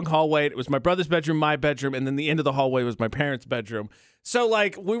was a long hallway. It was my brother's bedroom, my bedroom, and then the end of the hallway was my parents' bedroom. So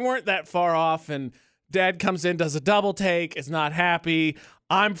we weren't that far off, and Dad comes in, does a double take, is not happy.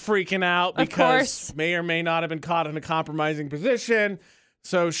 I'm freaking out because may or may not have been caught in a compromising position.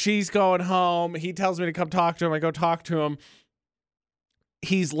 So she's going home. He tells me to come talk to him. I go talk to him.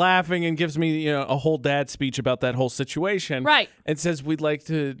 He's laughing and gives me, a whole dad speech about that whole situation. Right. And says, we'd like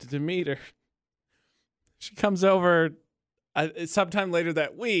to meet her. She comes over sometime later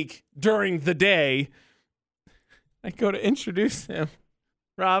that week during the day. I go to introduce him.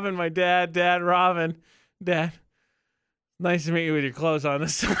 Robin, my dad, Robin. Dad, nice to meet you with your clothes on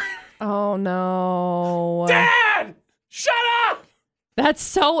this time. Oh, no. Dad! Shut up! That's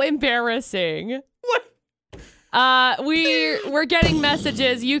so embarrassing. What? We're getting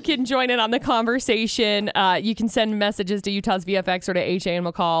messages. You can join in on the conversation. You can send messages to Utah's VFX or to HA and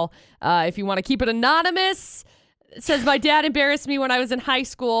McCall if you want to keep it anonymous. It says, my dad embarrassed me when I was in high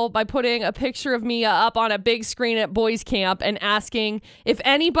school by putting a picture of me up on a big screen at boys camp and asking if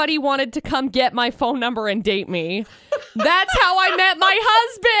anybody wanted to come get my phone number and date me. That's how I met my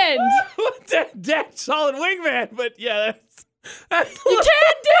husband. Dad, solid wingman, but yeah, that's You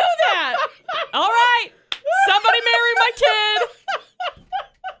can't do that. All right. Somebody marry my kid.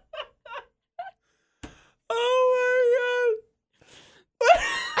 Oh my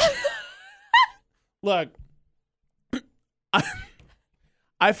God. Look.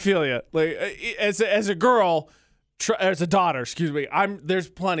 I feel you. As a girl, as a daughter, excuse me. There's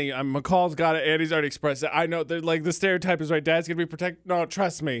plenty. McCall's got it. Andy's already expressed it. I know. The stereotype is right. Dad's gonna be protected. No,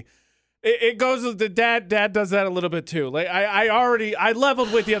 trust me. It goes with the dad. Dad does that a little bit too. I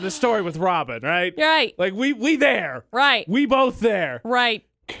leveled with you on the story with Robin, right? Right. We there. Right. We both there. Right.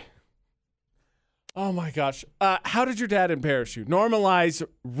 Oh my gosh. How did your dad embarrass you? Normalize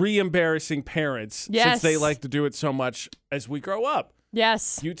re-embarrassing parents since they like to do it so much as we grow up.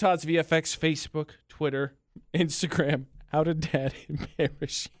 Yes. Utah's VFX, Facebook, Twitter, Instagram. How did Dad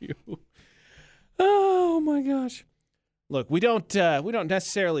embarrass you? Oh my gosh. Look, we don't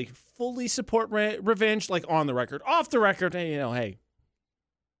necessarily fully support revenge, on the record. Off the record, hey,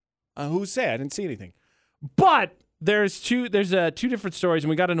 who said? I didn't see anything. But there's two different stories, and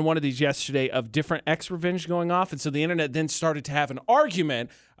we got into one of these yesterday of different ex-revenge going off, and so the internet then started to have an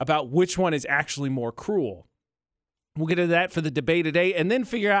argument about which one is actually more cruel. We'll get into that for the debate today, and then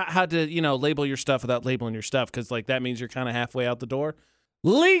figure out how to, label your stuff without labeling your stuff, because that means you're kind of halfway out the door.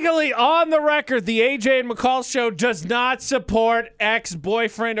 Legally on the record, the AJ and McCall show does not support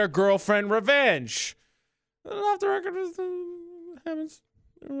ex-boyfriend or girlfriend revenge. Off the record, happens,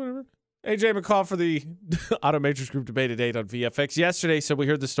 whatever. AJ McCall for the Auto Matrix Group debate today on VFX yesterday, so we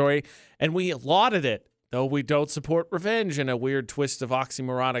heard the story, and we lauded it, though we don't support revenge in a weird twist of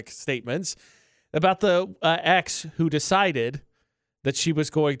oxymoronic statements, about the ex who decided that she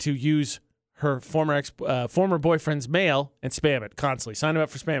was going to use her former boyfriend's mail and spam it constantly. Sign him up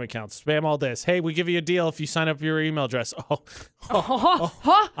for spam accounts. Spam all this. Hey, we give you a deal if you sign up your email address.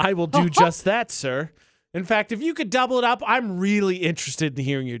 I will do just that, sir. In fact, if you could double it up, I'm really interested in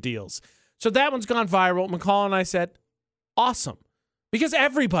hearing your deals. So that one's gone viral. McCall and I said, awesome. Because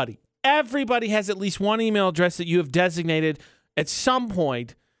everybody everybody has at least one email address that you have designated at some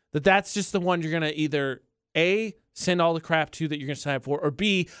point that's just the one you're going to either A, send all the crap to that you're going to sign up for, or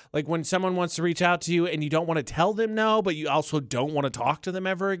B, like when someone wants to reach out to you and you don't want to tell them no, but you also don't want to talk to them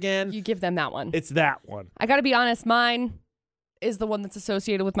ever again. You give them that one. It's that one. I got to be honest, mine is the one that's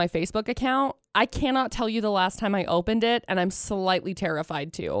associated with my Facebook account. I cannot tell you the last time I opened it, and I'm slightly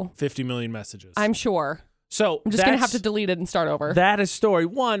terrified too. 50 million messages. I'm sure. So I'm just going to have to delete it and start over. That is story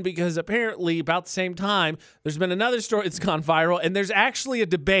one, because apparently about the same time, there's been another story that's gone viral, and there's actually a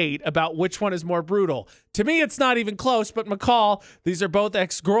debate about which one is more brutal. To me, it's not even close, but McCall, these are both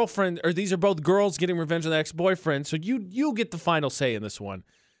ex-girlfriend, or these are both girls getting revenge on their ex-boyfriend, so you get the final say in this one.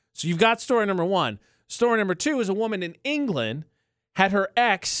 So you've got story number one. Story number two is a woman in England had her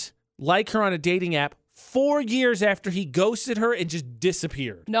ex like her on a dating app 4 years after he ghosted her and just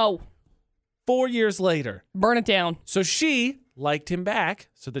disappeared. No. 4 years later. Burn it down. So she liked him back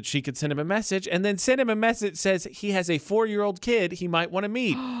so that she could send him a message, and then sent him a message that says he has a 4-year-old kid he might want to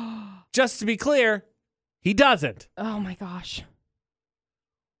meet. Just to be clear, he doesn't. Oh my gosh.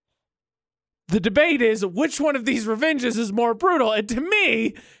 The debate is which one of these revenges is more brutal, and to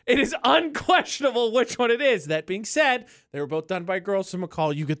me, it is unquestionable which one it is. That being said, they were both done by girls, so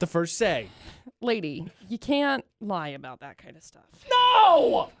McCall, you get the first say. Lady, you can't lie about that kind of stuff.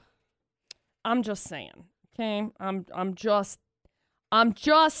 No! I'm just saying. Okay? I'm just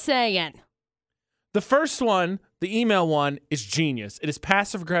saying. The first one, the email one, is genius. It is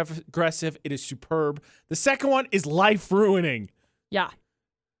passive aggressive. It is superb. The second one is life ruining. Yeah,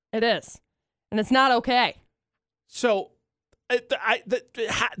 it is. And it's not okay. So,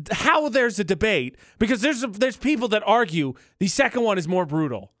 how there's a debate, because there's people that argue the second one is more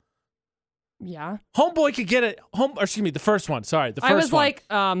brutal. Yeah. Homeboy could get the first one. Sorry, the first one. I was like,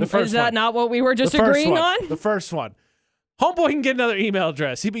 is that not what we were just agreeing on? The first one. Homeboy can get another email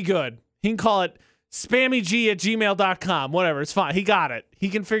address. He'd be good. He can call it spammyg@gmail.com. Whatever. It's fine. He got it. He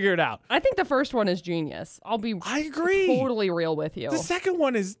can figure it out. I think the first one is genius. I agree. Totally real with you. The second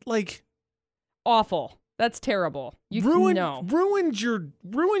one is like awful. That's terrible. Ruined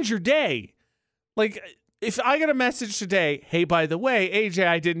your day. Like, if I get a message today, hey, by the way, AJ,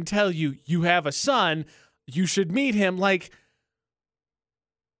 I didn't tell you, you have a son, you should meet him. Like,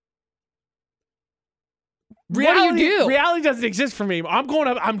 reality, what do you do? Reality doesn't exist for me. I'm going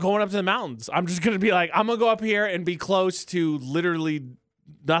up to the mountains. I'm just going to be like, I'm going to go up here and be close to literally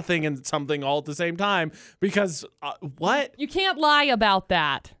nothing and something all at the same time, because what? You can't lie about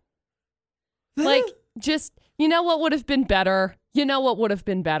that. Like, just, you know what would have been better?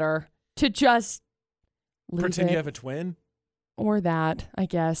 To just pretend you have a twin? Or that, I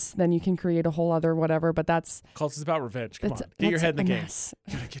guess. Then you can create a whole other whatever, but that's... Calls is about revenge. Come on. Get your head in the game.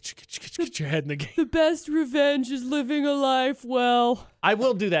 Get your head in the game. The best revenge is living a life well. I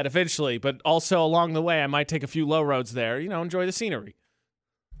will do that eventually, but also along the way, I might take a few low roads there. Enjoy the scenery.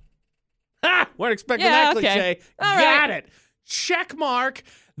 Ha! Weren't expecting that cliche. Got it. Check mark.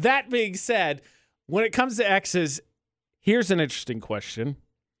 That being said, when it comes to exes, here's an interesting question.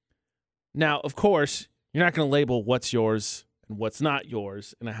 Now, of course, you're not going to label what's yours and what's not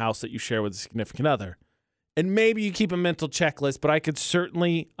yours in a house that you share with a significant other. And maybe you keep a mental checklist, but I could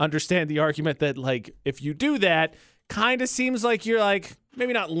certainly understand the argument that, like, if you do that, kind of seems like you're, like,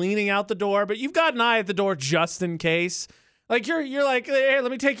 maybe not leaning out the door, but you've got an eye at the door just in case. Like, you're like, hey,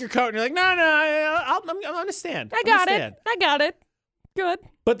 let me take your coat. And you're like, no, I understand. I got it. Good.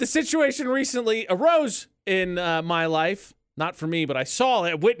 But the situation recently arose in my life. Not for me, but I saw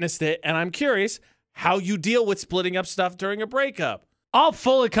it, witnessed it, and I'm curious how you deal with splitting up stuff during a breakup. I'll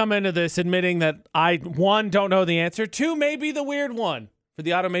fully come into this admitting that I, 1, don't know the answer, 2, may be the weird one for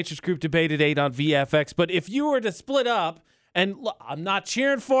the Automatrix Group debate at 8 on VFX. But if you were to split up, and look, I'm not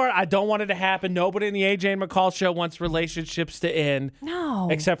cheering for it, I don't want it to happen. Nobody in the AJ and McCall show wants relationships to end. No.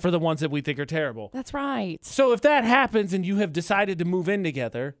 Except for the ones that we think are terrible. That's right. So if that happens and you have decided to move in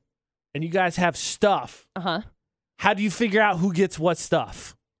together and you guys have stuff, how do you figure out who gets what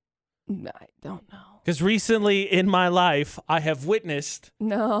stuff? I don't know. Because recently in my life, I have witnessed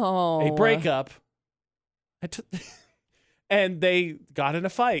a breakup. And they got in a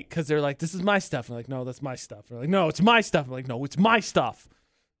fight because they're like, this is my stuff. I'm like, no, that's my stuff. They're like, no, it's my stuff. I'm like, no, it's my stuff.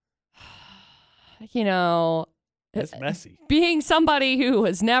 It's messy. Being somebody who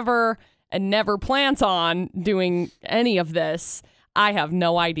has never plans on doing any of this, I have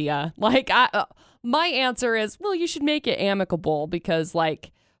no idea. Like, my answer is, well, you should make it amicable because,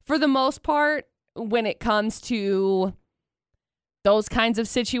 like, for the most part, when it comes to those kinds of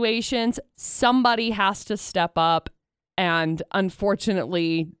situations, somebody has to step up and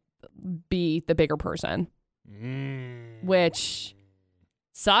unfortunately be the bigger person, which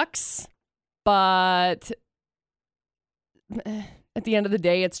sucks, but at the end of the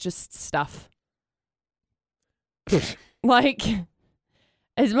day, it's just stuff. Like,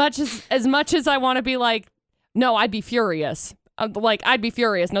 as much as I want to be like, no, I'd be furious. I'd be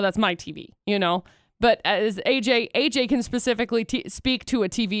furious. No, that's my TV, you know? But as AJ can specifically speak to a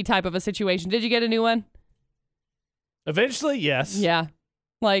TV type of a situation. Did you get a new one? Eventually, yes. Yeah.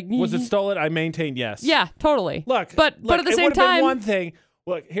 Like, was it stolen? I maintain yes. Yeah, totally. Look, but at the same time, been one thing.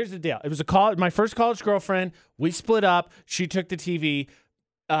 Look, here's the deal. It was my first college girlfriend. We split up. She took the TV.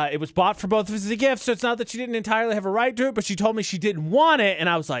 It was bought for both of us as a gift, so it's not that she didn't entirely have a right to it, but she told me she didn't want it, and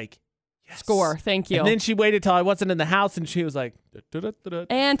I was like, yes. Score, thank you. And then she waited till I wasn't in the house, and she was like,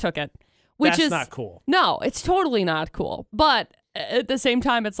 and took it. Which That's is not cool. No, it's totally not cool. But at the same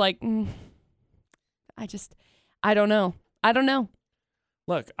time, it's like, I don't know.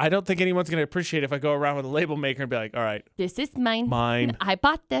 Look, I don't think anyone's going to appreciate if I go around with a label maker and be like, all right. This is mine. Mine. I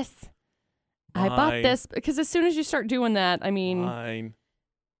bought this. I bought this. Because as soon as you start doing that, I mean. Mine.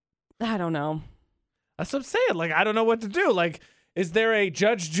 I don't know. That's what I'm saying. Like, I don't know what to do. Like, is there a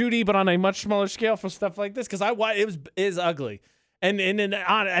Judge Judy, but on a much smaller scale for stuff like this? Because it is ugly. And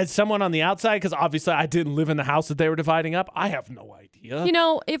as someone on the outside, because obviously I didn't live in the house that they were dividing up, I have no idea. You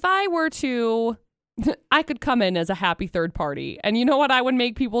know, if I were to, I could come in as a happy third party. And you know what I would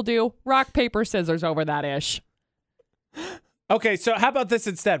make people do? Rock, paper, scissors over that ish. Okay, so how about this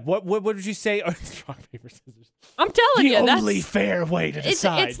instead? What would you say? Rock, paper, scissors. I'm telling you, the only fair way to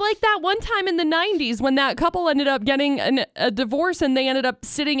decide. It's like that one time in the 90s when that couple ended up getting a divorce and they ended up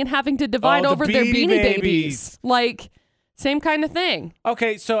sitting and having to divide over their Beanie Babies. Like, same kind of thing.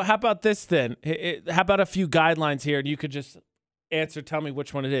 Okay, so how about this then? How about a few guidelines here, and you could just tell me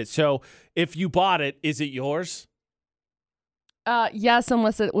which one it is. So if you bought it, is it yours? Yes,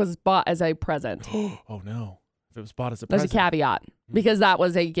 unless it was bought as a present. Oh, no. If it was bought as a present. There's a caveat, because that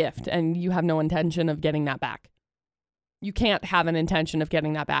was a gift, and you have no intention of getting that back. You can't have an intention of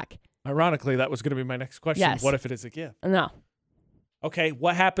getting that back. Ironically, that was going to be my next question. Yes. What if it is a gift? No. Okay,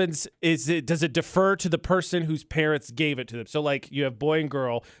 what happens does it defer to the person whose parents gave it to them? So, like, you have boy and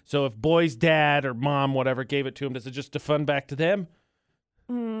girl. So if boy's dad or mom, whatever, gave it to him, does it just defer back to them?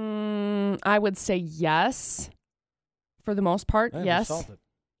 I would say yes. For the most part, yes. Solved it.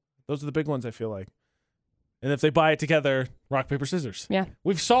 Those are the big ones, I feel like. And if they buy it together, rock, paper, scissors. Yeah.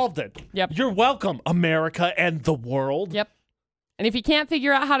 We've solved it. Yep. You're welcome, America and the world. Yep. And if you can't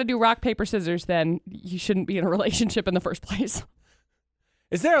figure out how to do rock, paper, scissors, then you shouldn't be in a relationship in the first place.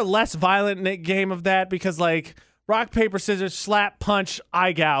 Is there a less violent game of that? Because, like, rock, paper, scissors, slap, punch,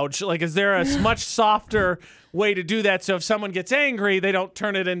 eye gouge. Like, is there a much softer way to do that so if someone gets angry, they don't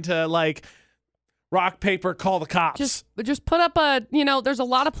turn it into, like, rock, paper, call the cops? Just put up there's a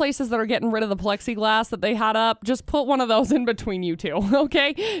lot of places that are getting rid of the plexiglass that they had up. Just put one of those in between you two,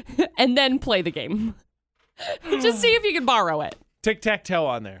 okay? And then play the game. Just see if you can borrow it. Tic-tac-toe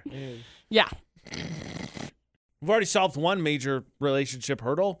on there. Yeah. We've already solved one major relationship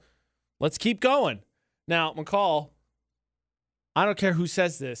hurdle. Let's keep going. Now, McCall, I don't care who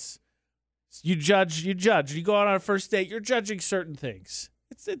says this. You judge. You go out on a first date, you're judging certain things.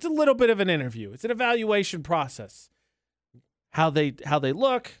 It's a little bit of an interview. It's an evaluation process. How they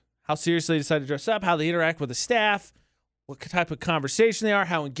look, how seriously they decide to dress up, how they interact with the staff, what type of conversation they are,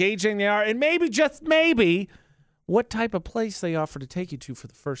 how engaging they are, and maybe, just maybe, what type of place they offer to take you to for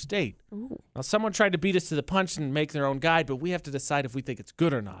the first date. Ooh. Now, someone tried to beat us to the punch and make their own guide, but we have to decide if we think it's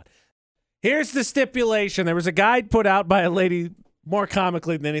good or not. Here's the stipulation. There was a guide put out by a lady, more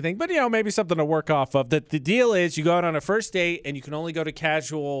comically than anything, but, maybe something to work off of. That the deal is you go out on a first date and you can only go to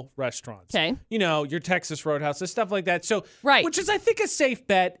casual restaurants. Okay. Your Texas Roadhouse, stuff like that. So, right. Which is, I think, a safe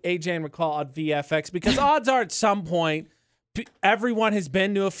bet, AJ and McCall, on VFX, because odds are at some point, everyone has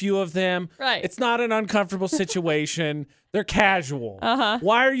been to a few of them. Right. It's not an uncomfortable situation. They're casual. Uh-huh.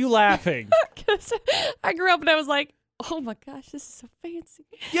 Why are you laughing? Because I grew up and I was like, oh my gosh, this is so fancy.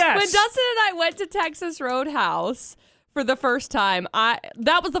 Yes. When Dustin and I went to Texas Roadhouse for the first time,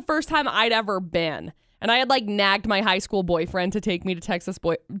 that was the first time I'd ever been. And I had nagged my high school boyfriend to take me to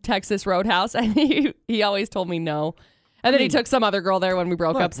Texas Roadhouse, and he always told me no. And then he took some other girl there when we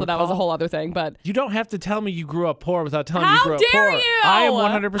broke up, so that was a whole other thing. But you don't have to tell me you grew up poor without telling me you grew up poor. How dare you? I am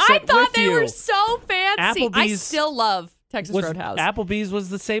 100% with you. I thought they were so fancy. I still love Texas Roadhouse. Applebee's was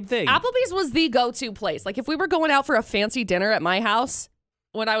the same thing. Applebee's was the go-to place. If we were going out for a fancy dinner at my house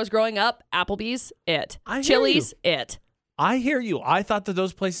when I was growing up, Applebee's, it. Chili's, it. I hear you. I thought that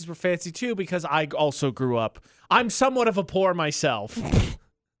those places were fancy too because I also grew up. I'm somewhat of a poor myself.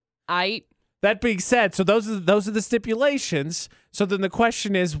 That being said, so those are the stipulations. So then the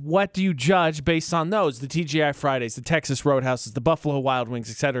question is, what do you judge based on those? The TGI Fridays, the Texas Roadhouses, the Buffalo Wild Wings,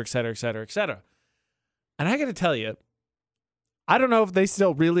 et cetera, et cetera, et cetera, et cetera. And I got to tell you, I don't know if they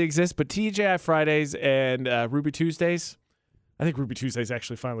still really exist, but TGI Fridays and Ruby Tuesdays, I think Ruby Tuesdays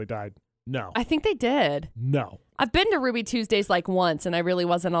actually finally died. No. I think they did. No. I've been to Ruby Tuesdays like once, and I really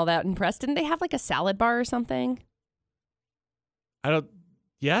wasn't all that impressed. Didn't they have like a salad bar or something?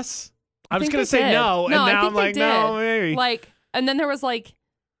 Yes? I was think going they to say did. no, and No, I now think I'm they like, no, did. maybe. Like, and then there was like,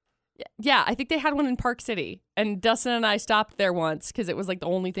 yeah, I think they had one in Park City, and Dustin and I stopped there once because it was like the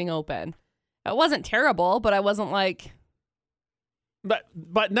only thing open. It wasn't terrible, but I wasn't like.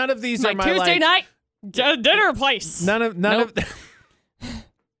 But none of these are my Tuesday like, night dinner place. None of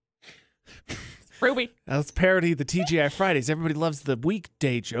Ruby. Let's parody the TGI Fridays. Everybody loves the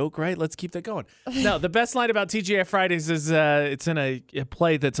weekday joke, right? Let's keep that going. No, the best line about TGI Fridays is it's in a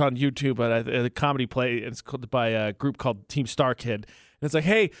play that's on YouTube, a comedy play. It's called by a group called Team Star Kid. And it's like,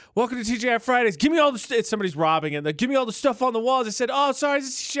 hey, welcome to TGI Fridays. Give me all the it's somebody's robbing it. Give me all the stuff on the walls. I said, oh, sorry, this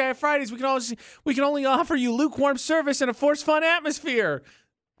is TGI Fridays. We can only offer you lukewarm service and a forced fun atmosphere.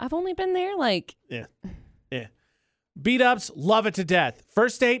 I've only been there like. Yeah. Beat ups, love it to death.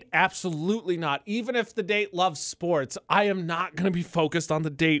 First date, absolutely not. Even if the date loves sports, I am not going to be focused on the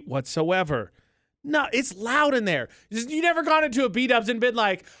date whatsoever. No, it's loud in there. You never gone into a beat ups and been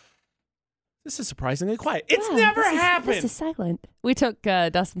like, this is surprisingly quiet. It's never happened. This is silent. We took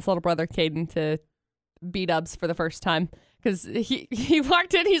Dustin's little brother, Caden, to beat-ups for the first time because he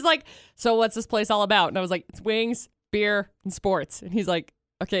walked in. He's like, so what's this place all about? And I was like, it's wings, beer, and sports. And he's like,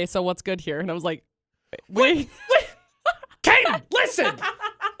 okay, so what's good here? And I was like, wait. Caden, listen.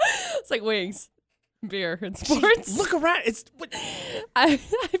 It's like wings, beer, and sports. Look around. I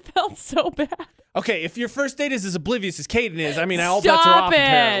felt so bad. Okay, if your first date is as oblivious as Caden is, I mean, all bets are off,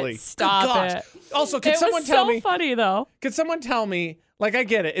 apparently. Stop it. Also, could someone tell me? It was so funny, though. Could someone tell me, like, I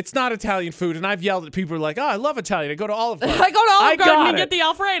get it. It's not Italian food, and I've yelled at people who are like, oh, I love Italian. I go to Olive Garden. I go to Olive Garden and get the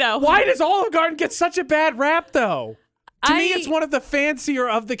Alfredo. Why does Olive Garden get such a bad rap, though? To me, it's one of the fancier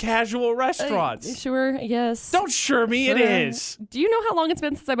of the casual restaurants. Sure, yes. Don't sure me, it is. Do you know how long it's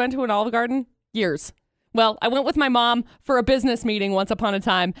been since I went to an Olive Garden? Years. Well, I went with my mom for a business meeting once upon a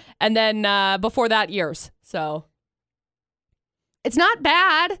time, and then before that, years. So it's not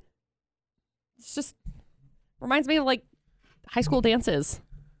bad. It's just reminds me of like high school dances.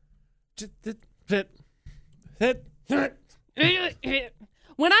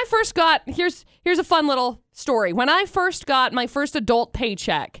 When I first got here's a fun little story. When I first got my first adult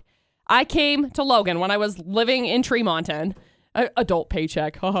paycheck, I came to Logan when I was living in Tremonton. Adult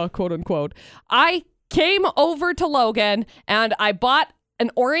paycheck, haha, quote unquote. I came over to Logan and I bought an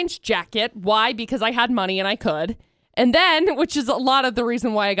orange jacket. Why? Because I had money and I could. And then, which is a lot of the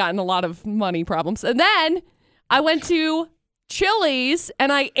reason why I got in a lot of money problems. And then I went to Chili's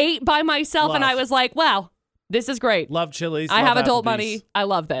and I ate by myself and I was like, wow, this is great. Love Chili's. I have adult Applebee's. money. I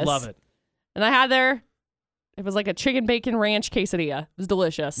love this. Love it. And I had it was like a chicken bacon ranch quesadilla. It was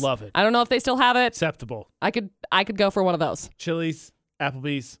delicious. Love it. I don't know if they still have it. Acceptable. I could go for one of those. Chili's,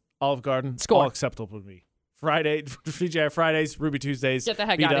 Applebee's, Olive Garden, Score. all acceptable to me. Friday, TGI Fridays, Ruby Tuesdays. Get the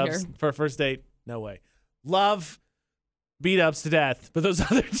heck out of here. For a first date, no way. Love beat ups to death, but those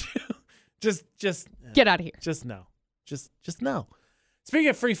other two, just get out of here. Just no. Just no. Speaking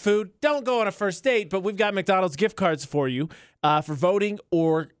of free food, don't go on a first date, but we've got McDonald's gift cards for you for voting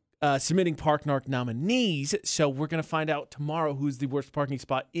or submitting Park Narc nominees. So we're going to find out tomorrow who's the worst parking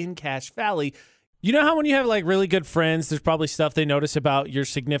spot in Cache Valley. You know how when you have like really good friends, there's probably stuff they notice about your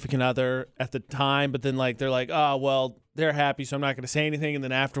significant other at the time, but then like they're like, oh, well, they're happy, so I'm not going to say anything. And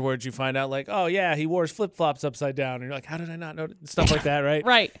then afterwards you find out like, oh, yeah, he wore his flip-flops upside down. And you're like, how did I not know? Stuff like that, right?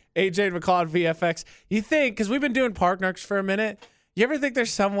 Right. AJ and McCall at VFX. You think, because we've been doing Park Narcs for a minute, you ever think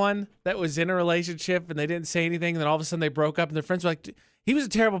there's someone that was in a relationship and they didn't say anything, and then all of a sudden they broke up and their friends were like, he was a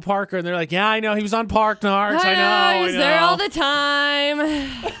terrible parker. And they're like, yeah, I know. He was on Park Narcs. I know. He was there all the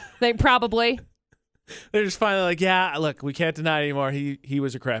time. They probably. They're just finally like, yeah, look, we can't deny it anymore. He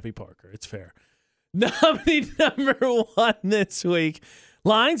was a crappy parker. It's fair. Nominee number one this week.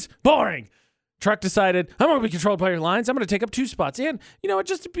 Lines? Boring. Truck decided, I'm going to be controlled by your lines. I'm going to take up 2 spots. And you know what?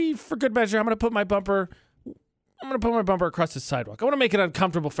 Just to be for good measure, I'm going to put my bumper across the sidewalk. I want to make it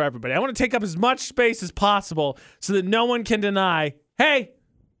uncomfortable for everybody. I want to take up as much space as possible so that no one can deny, hey,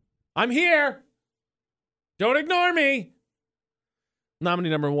 I'm here. Don't ignore me. Nominee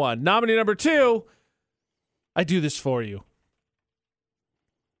number one. Nominee number two, I do this for you.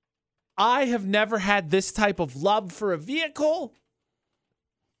 I have never had this type of love for a vehicle,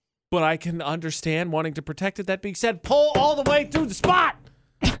 but I can understand wanting to protect it. That being said, pull all the way through the spot.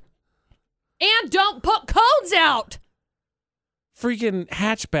 And don't put cones out. Freaking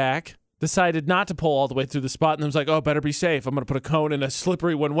hatchback decided not to pull all the way through the spot and was like, oh, better be safe. I'm going to put a cone and a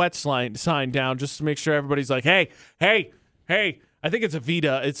slippery when wet sign down just to make sure everybody's like, hey. I think it's a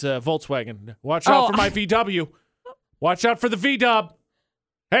Vita. It's a Volkswagen. Watch out for my VW. Watch out for the V-dub.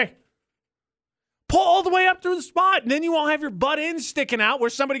 Hey. Pull all the way up through the spot, and then you won't have your butt end sticking out where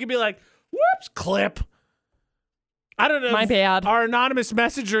somebody could be like, whoops, clip. I don't know. My bad. Our anonymous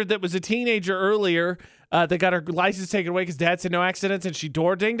messenger that was a teenager earlier that got her license taken away because dad said no accidents and she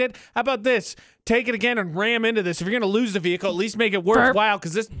door dinged it. How about this? Take it again and ram into this. If you're going to lose the vehicle, at least make it worthwhile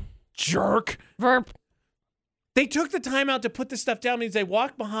because this jerk. Verp. They took the time out to put this stuff down. Means they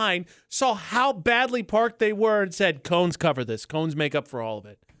walked behind, saw how badly parked they were, and said, cones cover this. Cones make up for all of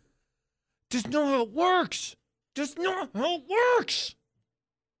it. Just know how it works.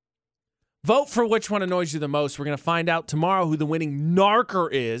 Vote for which one annoys you the most. We're going to find out tomorrow who the winning narker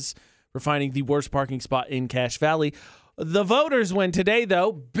is for finding the worst parking spot in Cache Valley. The voters win today,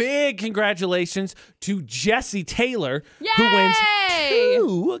 though. Big congratulations to Jesse Taylor, who wins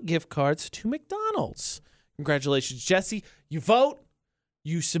 2 gift cards to McDonald's. Congratulations, Jesse. You vote,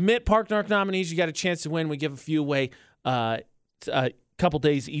 you submit Park Narc nominees, you got a chance to win. We give a few away a couple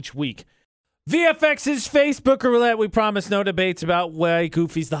days each week. VFX's Facebook roulette. We promise no debates about why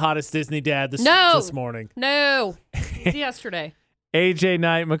Goofy's the hottest Disney dad this morning. No. It's yesterday. AJ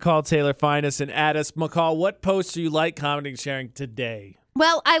Knight, McCall Taylor, find us and add us. McCall, what posts are you like, commenting, sharing today?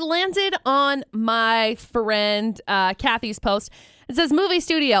 Well, I landed on my friend Kathy's post. It says movie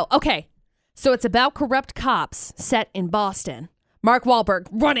studio. Okay, so it's about corrupt cops set in Boston. Mark Wahlberg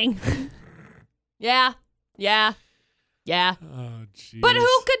running. Yeah. Oh, jeez. But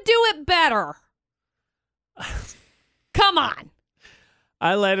who could do it better? Come on.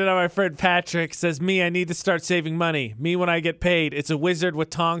 I landed on my friend Patrick. Says, me, I need to start saving money. Me, when I get paid, it's a wizard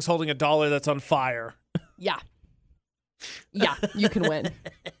with tongs holding a dollar that's on fire. Yeah, you can win.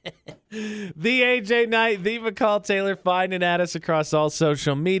 The AJ Knight, the McCall Tayller, find and add us across all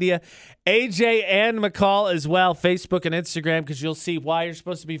social media. AJ and McCall as well, Facebook and Instagram, because you'll see why you're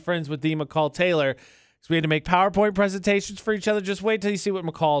supposed to be friends with the McCall Taylor. So we had to make PowerPoint presentations for each other. Just wait till you see what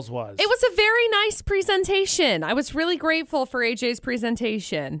McCall's was. It was a very nice presentation. I was really grateful for AJ's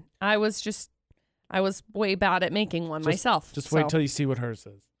presentation. I was way bad at making one myself. Just wait till you see what hers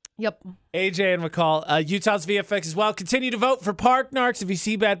is. Yep. AJ and McCall, Utah's VFX as well. Continue to vote for Park Narcs. If you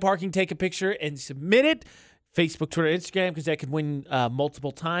see bad parking, take a picture and submit it. Facebook, Twitter, Instagram, because that could win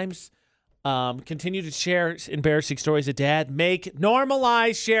multiple times. Continue to share embarrassing stories of dad.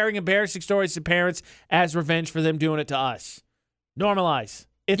 Normalize sharing embarrassing stories to parents as revenge for them doing it to us. Normalize.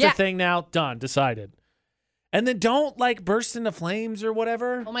 It's a thing now. Done. Decided. And then don't burst into flames or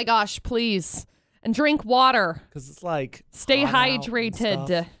whatever. Oh my gosh, please. And drink water. Because it's like stay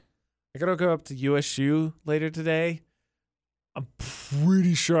hydrated. I gotta go up to USU later today. I'm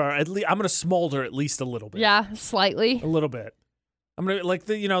pretty sure I'm gonna smolder at least a little bit. Yeah, slightly. A little bit. I'm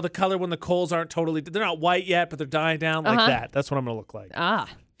gonna the color when the coals aren't they're not white yet, but they're dying down like that. That's what I'm gonna look like.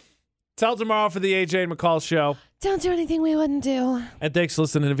 Till tomorrow for the AJ and McCall show. Don't do anything we wouldn't do. And thanks for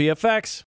listening to VFX.